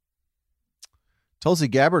part. Tulsi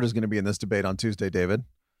Gabbard is going to be in this debate on Tuesday, David.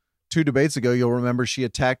 2 debates ago, you'll remember she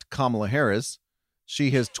attacked Kamala Harris.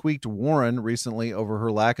 She has tweaked Warren recently over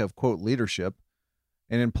her lack of, quote, leadership.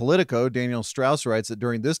 And in Politico, Daniel Strauss writes that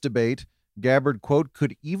during this debate, Gabbard, quote,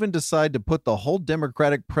 could even decide to put the whole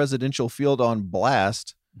Democratic presidential field on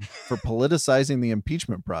blast for politicizing the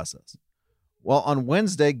impeachment process. Well, on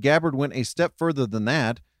Wednesday, Gabbard went a step further than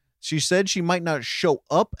that. She said she might not show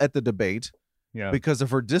up at the debate because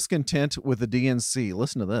of her discontent with the DNC.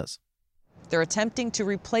 Listen to this. They're attempting to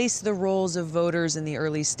replace the roles of voters in the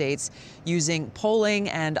early states using polling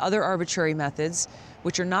and other arbitrary methods,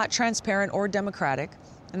 which are not transparent or democratic.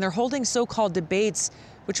 And they're holding so-called debates,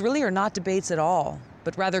 which really are not debates at all,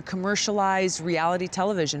 but rather commercialized reality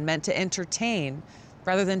television meant to entertain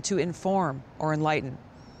rather than to inform or enlighten.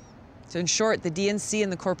 So in short, the DNC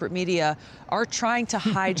and the corporate media are trying to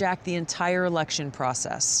hijack the entire election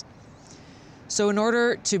process. So in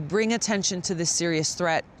order to bring attention to this serious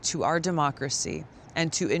threat to our democracy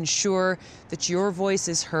and to ensure that your voice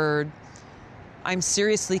is heard, I'm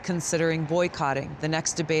seriously considering boycotting the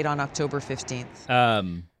next debate on October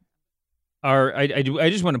 15th. I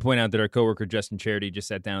just want to point out that our coworker Justin Charity just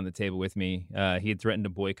sat down at the table with me. He had threatened to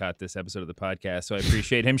boycott this episode of the podcast, so I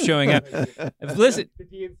appreciate him showing up. Listen, the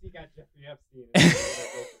DNC got Jeffrey Epstein.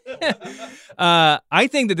 I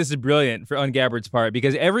think that this is brilliant on Gabbard's part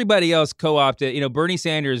because everybody else co-opted. Bernie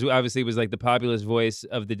Sanders obviously was like the populist voice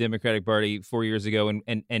of the Democratic Party 4 years ago,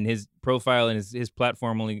 and his profile and his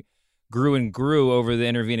platform only grew and grew over the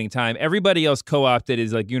intervening time. Everybody else co-opted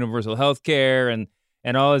is like universal health care and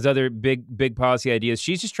all his other big policy ideas.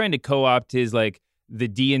 She's just trying to co-opt his like the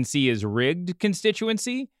DNC is rigged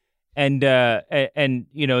constituency, and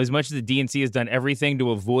as much as the DNC has done everything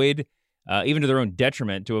to avoid, even to their own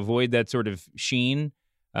detriment, to avoid that sort of sheen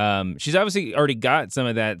She's obviously already got some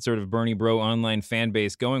of that sort of Bernie Bro online fan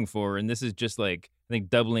base going for her, and this is just like, I think,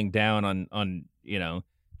 doubling down on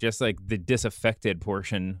just like the disaffected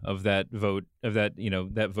portion of that vote, of that,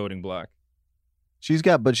 that voting block. She's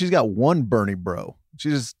got one Bernie Bro.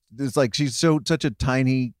 It's like she's such a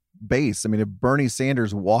tiny base. I mean, if Bernie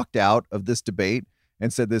Sanders walked out of this debate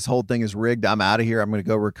and said this whole thing is rigged, I'm out of here, I'm going to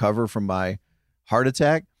go recover from my heart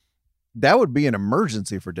attack, that would be an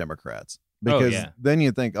emergency for Democrats. Because then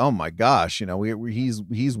you think, oh my gosh,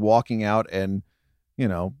 he's walking out, and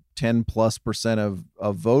 10+%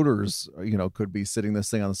 of voters, could be sitting this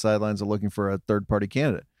thing on the sidelines and looking for a third party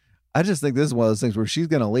candidate. I just think this is one of those things where she's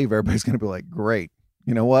going to leave. Everybody's going to be like, great.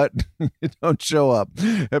 You know what? You don't show up.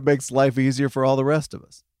 It makes life easier for all the rest of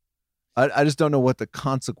us. I just don't know what the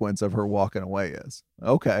consequence of her walking away is.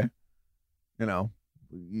 Okay.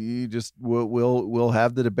 You just we'll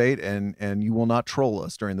have the debate, and you will not troll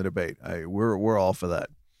us during the debate. We're all for that.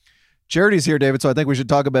 Charity's here, David, so I think we should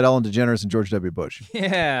talk about Ellen DeGeneres and George W. Bush.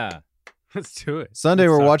 Yeah. Let's do it. Sunday,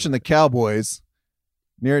 we're watching the Cowboys,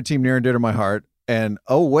 team near and dear to my heart. And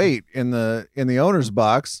oh wait, in the owner's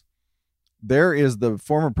box, there is the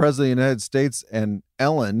former president of the United States and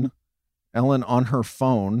Ellen on her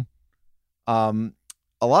phone. A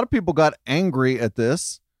lot of people got angry at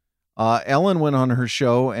this. Ellen went on her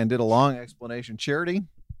show and did a long explanation. Charity,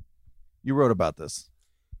 you wrote about this.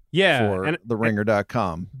 Yeah. For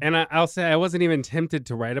TheRinger.com. And I'll say I wasn't even tempted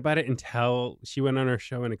to write about it until she went on her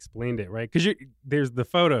show and explained it, right? Because there's the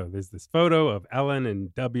photo. There's this photo of Ellen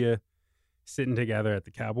and W sitting together at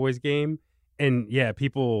the Cowboys game. And yeah,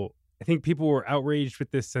 I think people were outraged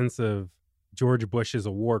with this sense of George Bush is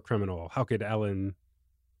a war criminal. How could Ellen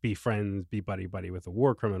be buddy with a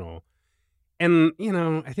war criminal? And,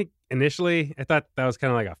 I think initially I thought that was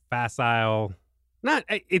kind of like a facile,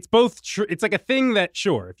 it's both true. It's like a thing that,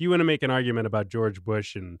 sure, if you want to make an argument about George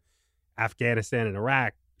Bush and Afghanistan and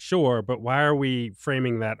Iraq, sure. But why are we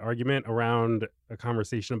framing that argument around a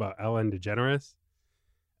conversation about Ellen DeGeneres?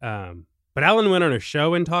 But Ellen went on her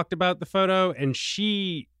show and talked about the photo, and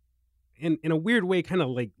she, in a weird way, kind of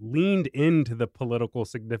like leaned into the political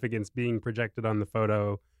significance being projected on the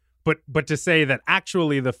photo. But to say that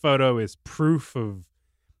actually the photo is proof of,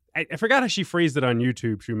 I forgot how she phrased it on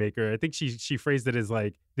YouTube, Shoemaker. I think she phrased it as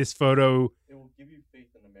like, this photo, it will give you faith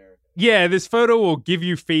in America. Yeah, this photo will give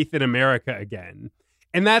you faith in America again.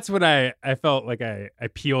 And that's what I felt like I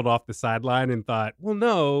peeled off the sideline and thought, well,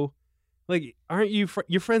 no, like, aren't you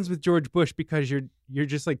you're friends with George Bush because you're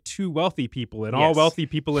just like two wealthy people, and all wealthy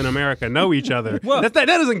people in America know each other. Well, that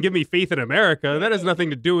doesn't give me faith in America. That has nothing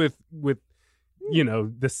to do with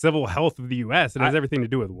the civil health of the U.S. It has everything to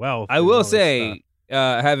do with wealth. I will say,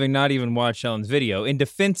 having not even watched Ellen's video, in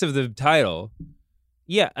defense of the title,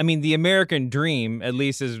 yeah, I mean, the American dream, at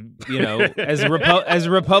least as as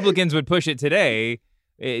Republicans would push it today.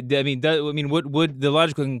 What would the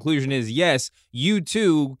logical conclusion is? Yes, you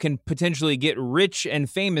too can potentially get rich and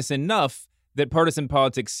famous enough that partisan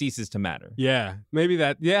politics ceases to matter. Yeah, maybe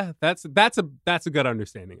that. Yeah, that's a good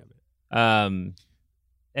understanding of it.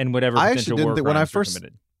 And whatever potential war crimes are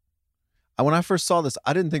committed. When I first saw this,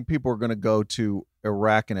 I didn't think people were going to go to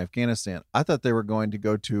Iraq and Afghanistan. I thought they were going to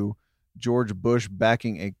go to George Bush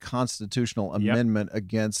backing a constitutional amendment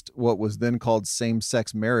against what was then called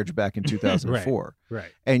same-sex marriage back in 2004.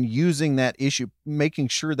 Right. And using that issue, making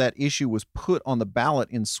sure that issue was put on the ballot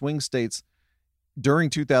in swing states during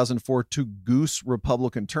 2004 to goose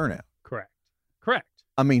Republican turnout. Correct.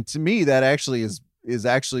 I mean, to me, that actually is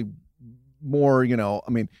actually more,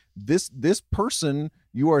 this person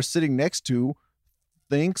you are sitting next to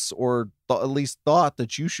thinks or at least thought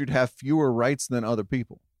that you should have fewer rights than other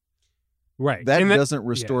people. Right. That doesn't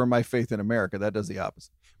restore my faith in America. That does the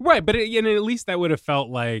opposite. Right. But at least that would have felt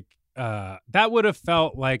like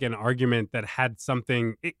an argument that had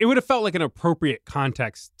something. It would have felt like an appropriate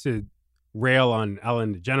context to rail on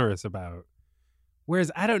Ellen DeGeneres about.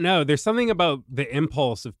 Whereas, I don't know, there's something about the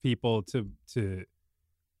impulse of people to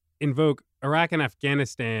invoke Iraq and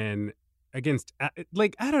Afghanistan against,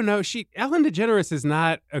 like, I don't know, Ellen DeGeneres is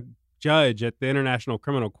not a judge at the International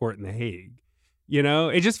Criminal Court in The Hague.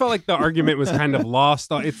 It just felt like the argument was kind of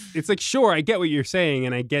lost. It's like, sure, I get what you're saying,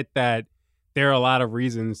 and I get that there are a lot of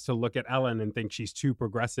reasons to look at Ellen and think she's too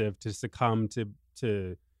progressive to succumb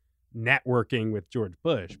to networking with George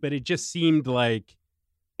Bush. But it just seemed like,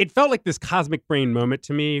 it felt like this cosmic brain moment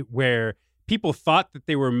to me where people thought that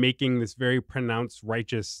they were making this very pronounced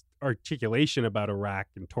righteous articulation about Iraq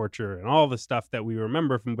and torture and all the stuff that we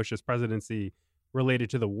remember from Bush's presidency related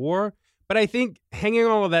to the war. But I think hanging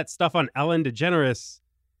all of that stuff on Ellen DeGeneres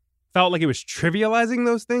felt like it was trivializing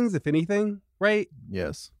those things, if anything, right?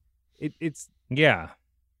 Yes. It's yeah.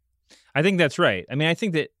 I think that's right. I mean, I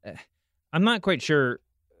think that I'm not quite sure.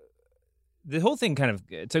 The whole thing kind of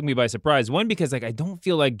took me by surprise. One, because like I don't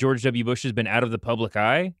feel like George W. Bush has been out of the public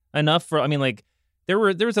eye enough for. I mean, like there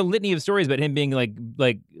was a litany of stories about him being like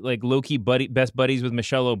low key best buddies with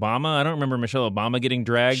Michelle Obama. I don't remember Michelle Obama getting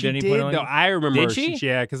dragged. She at any did, point. though. I remember. Did she?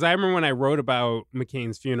 Yeah, because I remember when I wrote about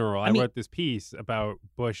McCain's funeral, I wrote this piece about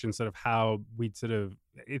Bush and sort of how we'd sort of,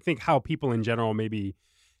 I think how people in general maybe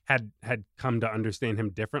had come to understand him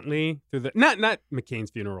differently through the not McCain's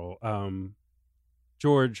funeral,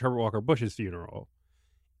 George Herbert Walker Bush's funeral.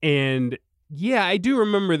 And yeah, I do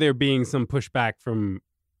remember there being some pushback from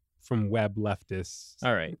web leftists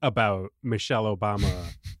about Michelle Obama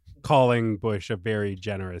calling Bush a very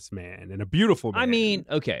generous man and a beautiful man. I mean,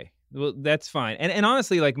 okay. Well, that's fine. And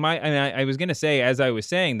honestly, like I was going to say, as I was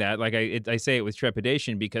saying that, like I say it with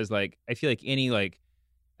trepidation because like I feel like any like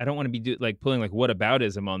I don't want to be pulling like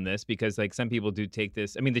whataboutism on this because like some people do take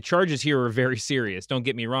this. I mean, the charges here are very serious. Don't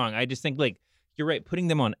get me wrong. I just think like you're right. Putting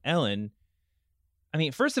them on Ellen. I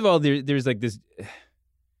mean, first of all, there's like this.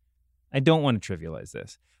 I don't want to trivialize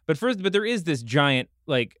this, but there is this giant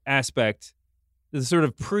like aspect, the sort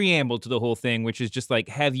of preamble to the whole thing, which is just like,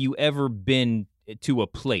 have you ever been to a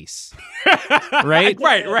place? Right?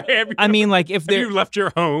 Right. I mean, like if you left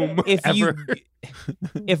your home,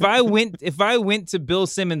 if I went to Bill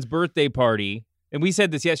Simmons' birthday party, and we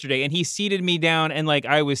said this yesterday, and he seated me down, and like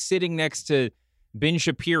I was sitting next to Ben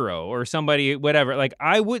Shapiro or somebody, whatever, like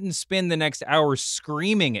I wouldn't spend the next hour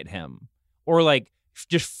screaming at him or like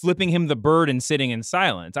just flipping him the bird and sitting in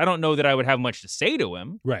silence. I don't know that I would have much to say to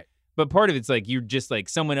him. Right. But part of it's like you're just like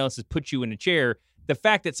someone else has put you in a chair. The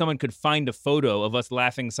fact that someone could find a photo of us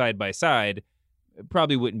laughing side by side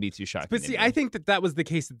probably wouldn't be too shocking. But see, I think that was the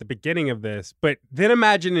case at the beginning of this. But then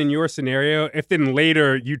imagine in your scenario, if then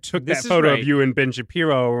later you took that photo of you and Ben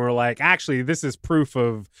Shapiro and were like, actually, this is proof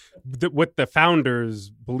of what the founders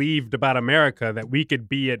believed about America, that we could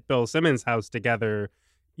be at Bill Simmons' house together,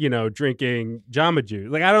 drinking Jamba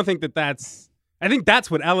Juice. Like, I don't think I think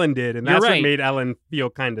that's what Ellen did, and that's what made Ellen feel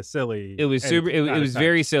kind of silly. It was super. It was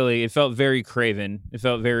very silly. It felt very craven. It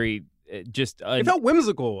felt very it felt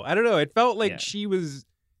whimsical. I don't know. It felt like she was.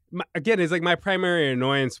 Again, it's like my primary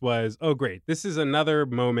annoyance was, oh great, this is another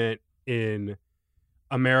moment in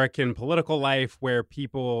American political life where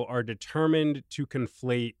people are determined to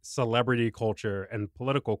conflate celebrity culture and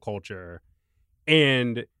political culture,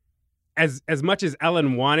 and as much as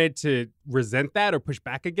Ellen wanted to resent that or push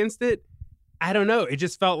back against it, I don't know. It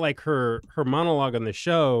just felt like her monologue on the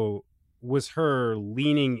show was her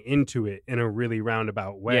leaning into it in a really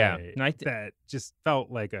roundabout way. Yeah. That just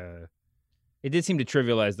felt like It did seem to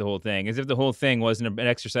trivialize the whole thing, as if the whole thing wasn't an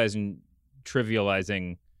exercise in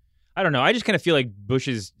trivializing. I don't know. I just kind of feel like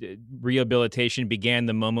Bush's rehabilitation began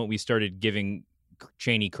the moment we started giving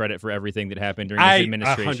Cheney credit for everything that happened during his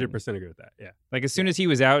administration. I 100% agree with that. Yeah. Like as soon as he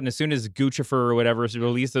was out and as soon as Guccifer or whatever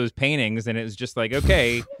released those paintings, and it was just like,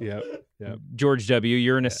 okay, yep. George W.,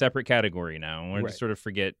 you're in a separate category now. We're just sort of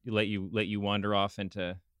let you wander off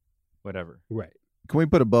into whatever. Right. Can we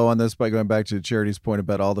put a bow on this by going back to Charity's point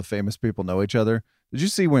about all the famous people know each other? Did you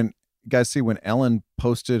see when Ellen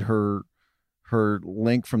posted her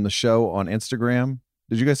link from the show on Instagram?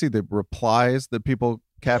 Did you guys see the replies that people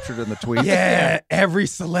captured in the tweet? Yeah, every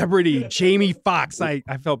celebrity. Jamie Foxx. I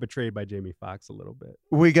felt betrayed by Jamie Foxx a little bit.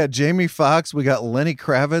 We got Jamie Foxx. We got Lenny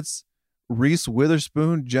Kravitz, Reese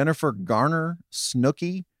Witherspoon, Jennifer Garner,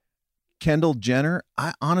 Snooki, Kendall Jenner.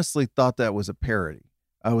 I honestly thought that was a parody.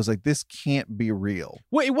 I was like, this can't be real.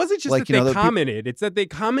 Well, it wasn't just that they commented. It's that they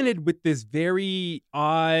commented with this very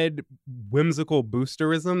odd, whimsical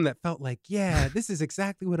boosterism that felt like, yeah, this is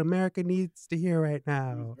exactly what America needs to hear right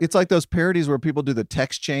now. It's like those parodies where people do the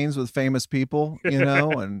text chains with famous people,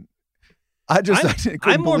 and I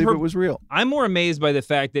couldn't believe it was real. I'm more amazed by the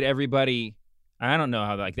fact that everybody, I don't know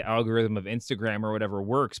how like the algorithm of Instagram or whatever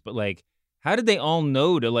works, but like, how did they all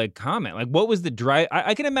know to like comment? Like, what was the drive?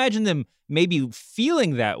 I can imagine them maybe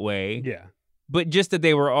feeling that way. Yeah. But just that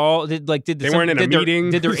they were all they weren't in a meeting.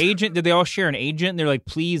 Did their agent? Did they all share an agent? And they're like,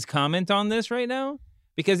 please comment on this right now,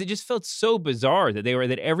 because it just felt so bizarre that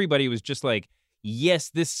everybody was just like, yes,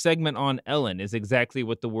 this segment on Ellen is exactly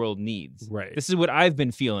what the world needs. Right. This is what I've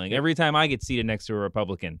been feeling every time I get seated next to a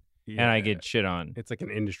Republican and I get shit on. It's like an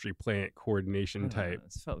industry plant coordination type.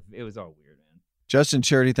 It was all weird. Justin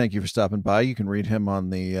Charity, thank you for stopping by. You can read him on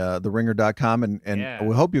theringer.com and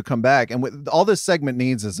we hope you come back. And all this segment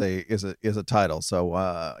needs is a title.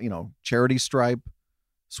 So Charity Stripe,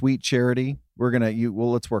 Sweet Charity.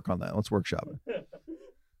 Let's work on that. Let's workshop it.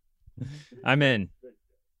 I'm in.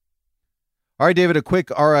 All right, David, a quick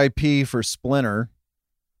RIP for Splinter.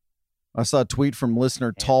 I saw a tweet from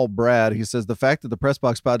listener Tall Brad. He says, the fact that the Press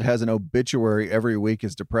Box Pod has an obituary every week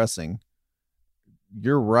is depressing.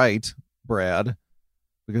 You're right, Brad,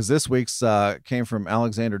 because this week's came from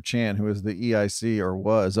Alexander Chan, who is the EIC or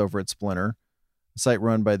was over at Splinter, a site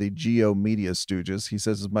run by the Geo Media Stooges. He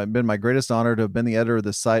says, it's been my greatest honor to have been the editor of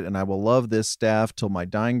this site, and I will love this staff till my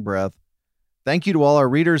dying breath. Thank you to all our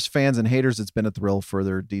readers, fans, and haters. It's been a thrill.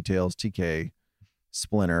 Further details, TK,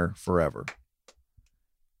 Splinter, forever.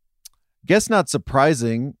 Guess not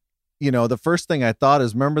surprising, the first thing I thought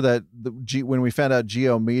is, remember that when we found out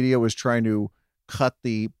Geo Media was trying to cut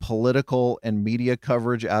the political and media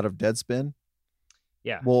coverage out of Deadspin?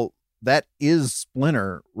 Yeah. Well, that is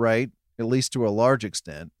Splinter, right? At least to a large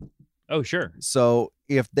extent. Oh, sure. So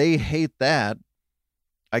if they hate that,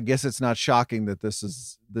 I guess it's not shocking that this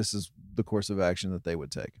is the course of action that they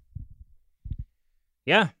would take.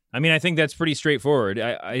 Yeah. I mean, I think that's pretty straightforward.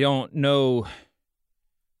 I don't know.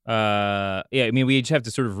 I mean, we each have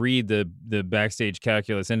to sort of read the backstage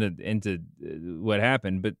calculus into what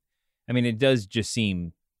happened, but I mean, it does just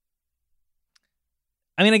seem.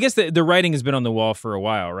 I mean, I guess the writing has been on the wall for a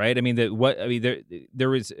while, right? I mean, there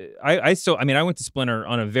was. I went to Splinter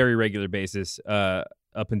on a very regular basis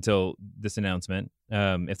up until this announcement.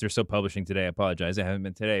 If they're still publishing today, I apologize. I haven't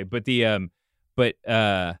been today, but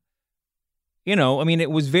I mean,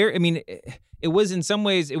 it was very. I mean. It was in some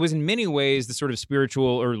ways, it was in many ways the sort of spiritual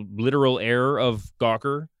or literal heir of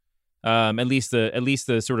Gawker, at least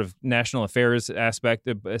the sort of national affairs aspect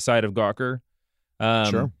side of Gawker.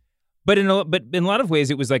 Sure. But in a lot of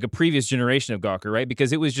ways, it was like a previous generation of Gawker, right?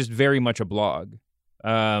 Because it was just very much a blog,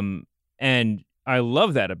 and I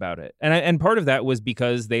love that about it. And part of that was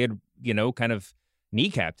because they had kind of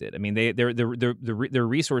kneecapped it. I mean, their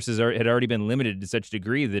resources had already been limited to such a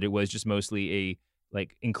degree that it was just mostly a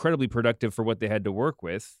incredibly productive for what they had to work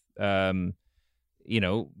with,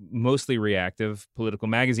 mostly reactive political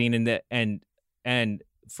magazine,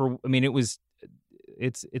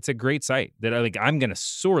 it's a great site that I'm going to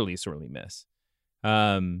sorely miss.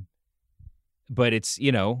 But it's,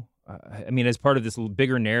 as part of this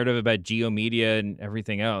bigger narrative about Geo Media and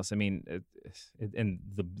everything else, I mean, and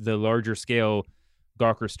the larger scale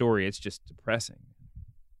Gawker story, it's just depressing.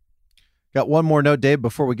 Got one more note, Dave,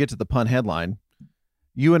 before we get to the pun headline.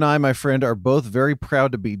 You and I, my friend, are both very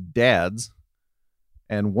proud to be dads.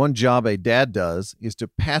 And one job a dad does is to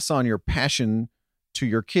pass on your passion to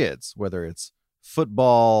your kids, whether it's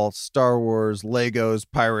football, Star Wars, Legos,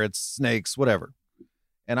 pirates, snakes, whatever.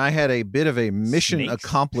 And I had a bit of a mission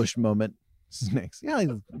accomplished moment. Snakes. Yeah.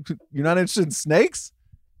 You're not interested in snakes?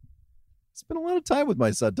 Spent a lot of time with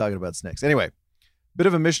my son talking about snakes. Anyway, bit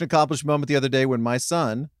of a mission accomplished moment the other day when my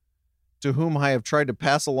son, to whom I have tried to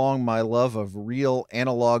pass along my love of real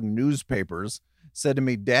analog newspapers, said to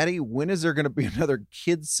me, Daddy, when is there going to be another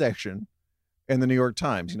kids section in the New York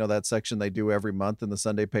Times? That section they do every month in the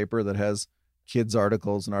Sunday paper that has kids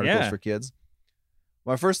articles and articles for kids.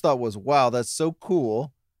 My first thought was, wow, that's so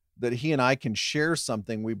cool that he and I can share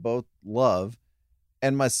something we both love.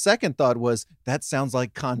 And my second thought was, that sounds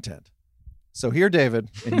like content. So here,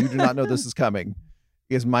 David, and you do not know this is coming,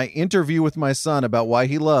 is my interview with my son about why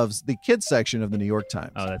he loves the kids section of the New York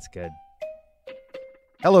Times. Oh, that's good.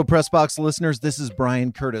 Hello, Pressbox listeners. This is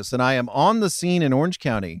Brian Curtis, and I am on the scene in Orange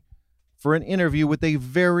County for an interview with a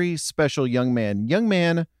very special young man. Young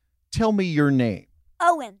man, tell me your name.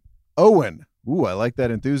 Owen. Owen. Ooh, I like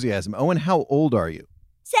that enthusiasm. Owen, how old are you?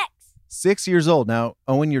 6. 6 years old. Now,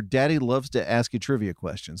 Owen, your daddy loves to ask you trivia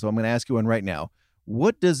questions, so I'm going to ask you one right now.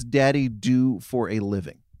 What does daddy do for a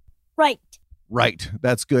living? Right. Right.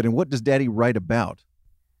 That's good. And what does daddy write about?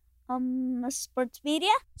 Sports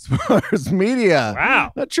media. Sports media.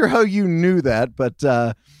 Wow. Not sure how you knew that, but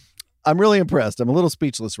I'm really impressed. I'm a little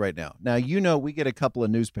speechless right now. Now, we get a couple of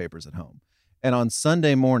newspapers at home. And on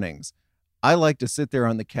Sunday mornings, I like to sit there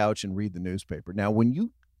on the couch and read the newspaper. Now, when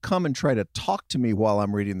you come and try to talk to me while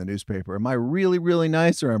I'm reading the newspaper, am I really, really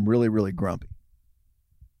nice or I'm really, really grumpy?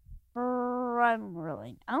 I'm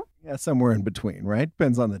really no. Yeah, somewhere in between, right?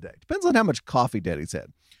 Depends on the day. Depends on how much coffee Daddy's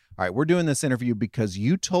had. All right, we're doing this interview because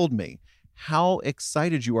you told me how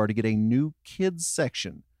excited you are to get a new kids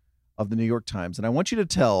section of the New York Times. And I want you to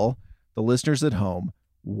tell the listeners at home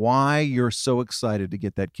why you're so excited to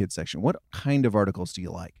get that kids section. What kind of articles do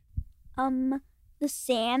you like? The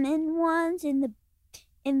salmon ones and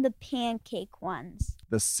the pancake ones.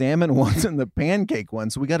 The salmon ones and the pancake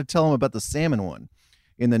ones. So we got to tell them about the salmon one.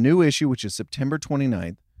 In the new issue, which is September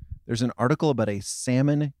 29th, there's an article about a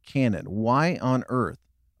salmon cannon. Why on earth,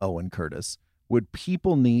 Owen Curtis, would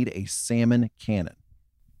people need a salmon cannon?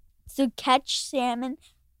 To catch salmon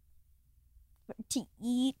to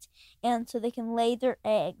eat and so they can lay their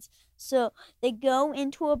eggs. So they go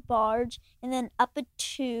into a barge and then up a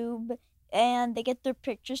tube, and they get their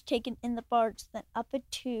pictures taken in the barge, then up a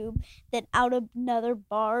tube, then out another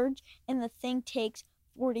barge, and the thing takes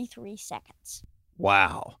 43 seconds.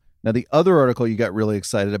 Wow. Now, the other article you got really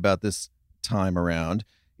excited about this time around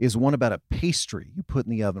is one about a pastry you put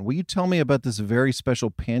in the oven. Will you tell me about this very special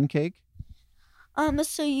pancake?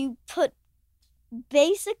 So you put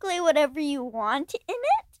basically whatever you want in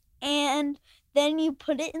it, and then you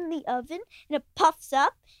put it in the oven, and it puffs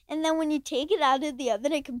up, and then when you take it out of the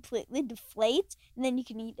oven, it completely deflates, and then you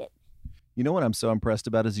can eat it. You know what I'm so impressed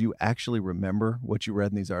about is you actually remember what you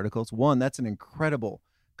read in these articles. One, that's an incredible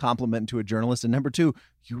compliment to a journalist. And number two,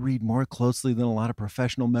 you read more closely than a lot of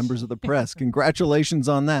professional members of the press. Congratulations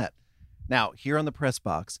on that. Now, here on the press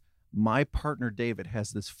box, my partner David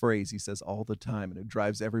has this phrase he says all the time, and it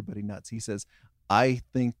drives everybody nuts. He says, I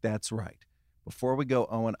think that's right. Before we go,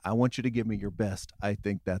 Owen, I want you to give me your best. I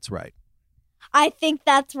think that's right. I think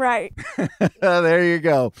that's right. There you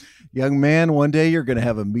go. Young man, one day you're going to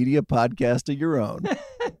have a media podcast of your own.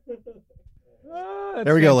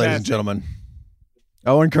 There we go, ladies and gentlemen.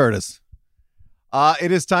 Owen Curtis.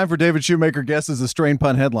 It is time for David Shoemaker guesses a strain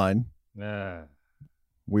pun headline.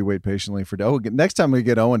 We wait patiently for next time we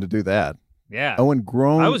get Owen to do that. Yeah. Owen,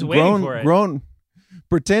 groan. I was waiting for it. Groan.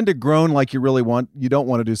 Pretend to groan like you don't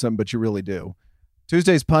want to do something, but you really do.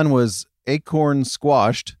 Tuesday's pun was acorn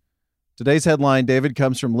squashed. Today's headline, David,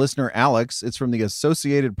 comes from listener Alex. It's from the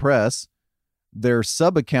Associated Press. Their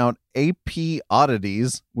sub-account, AP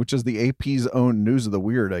Oddities, which is the AP's own News of the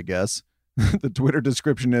Weird, I guess. The Twitter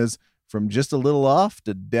description is from just a little off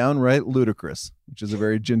to downright ludicrous, which is a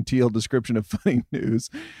very genteel description of funny news.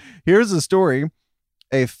 Here's the story.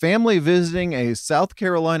 A family visiting a South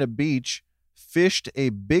Carolina beach fished a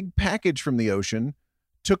big package from the ocean,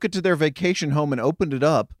 took it to their vacation home and opened it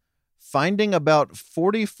up, finding about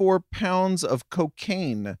 44 pounds of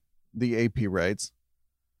cocaine, the AP writes.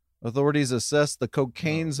 Authorities assessed the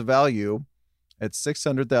cocaine's value at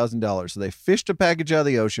 $600,000. So they fished a package out of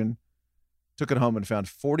the ocean, took it home, and found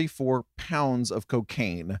 44 pounds of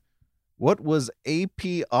cocaine. What was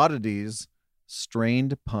AP Oddities'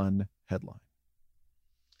 strained pun headline?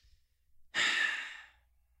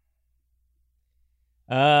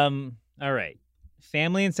 All right.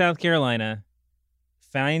 Family in South Carolina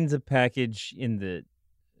finds a package in the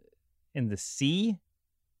sea.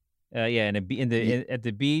 At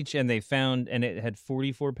the beach, and it had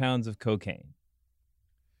 44 pounds of cocaine.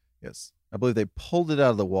 Yes. I believe they pulled it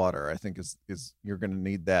out of the water. I think is you're going to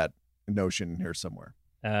need that notion here somewhere.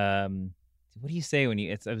 What do you say when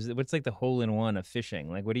you what's like the hole in one of fishing?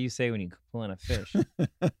 Like, what do you say when you pull in a fish?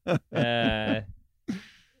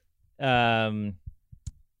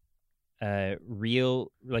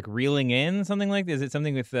 Reeling in, something like this. Is it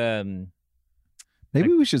something with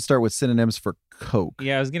Maybe we should start with synonyms for coke.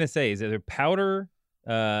 Yeah, I was gonna say, is there powder?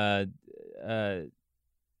 What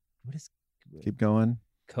is? Keep going.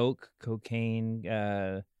 Coke, cocaine.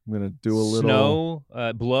 I'm gonna do a little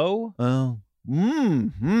snow. Blow. Oh.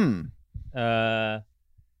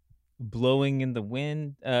 Blowing in the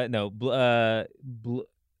wind. No.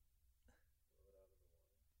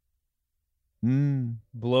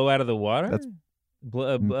 Blow out of the water.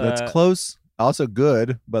 That's close. Also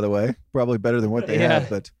good, by the way. Probably better than what they have,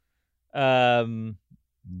 but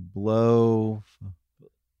blow.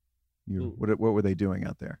 What were they doing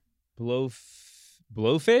out there?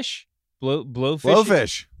 Blowfish?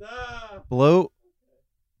 Blowfish.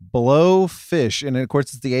 Blowfish. And of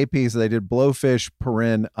course it's the AP, so they did blowfish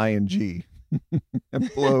ing.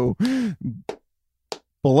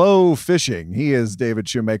 Blow fishing. He is David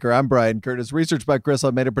Shoemaker. I'm Brian Curtis. Research by Chris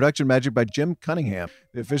Almeida. Production magic by Jim Cunningham.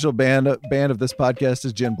 The official band of this podcast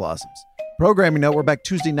is Gin Blossoms. Programming note, we're back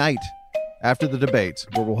Tuesday night after the debate,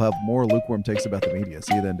 where we'll have more lukewarm takes about the media.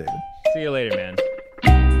 See you then, David. See you later, man.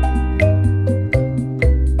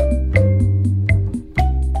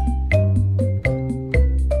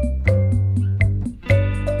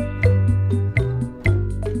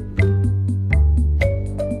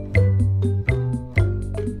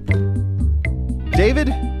 David?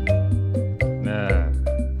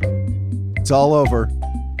 It's all over.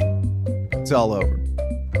 It's all over.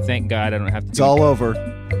 Thank God I don't have to. It's all over.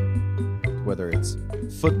 Whether it's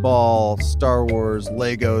football, Star Wars,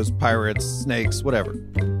 Legos, pirates, snakes, whatever.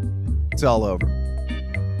 It's all over.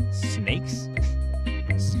 Snakes?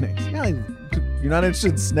 Snakes. Yeah, you're not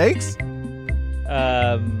interested in snakes?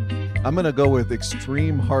 I'm going to go with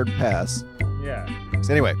extreme hard pass. Yeah.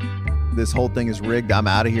 So anyway, this whole thing is rigged. I'm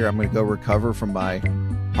out of here. I'm going to go recover from my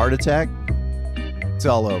heart attack. It's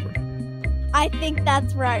all over. I think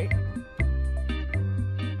that's right.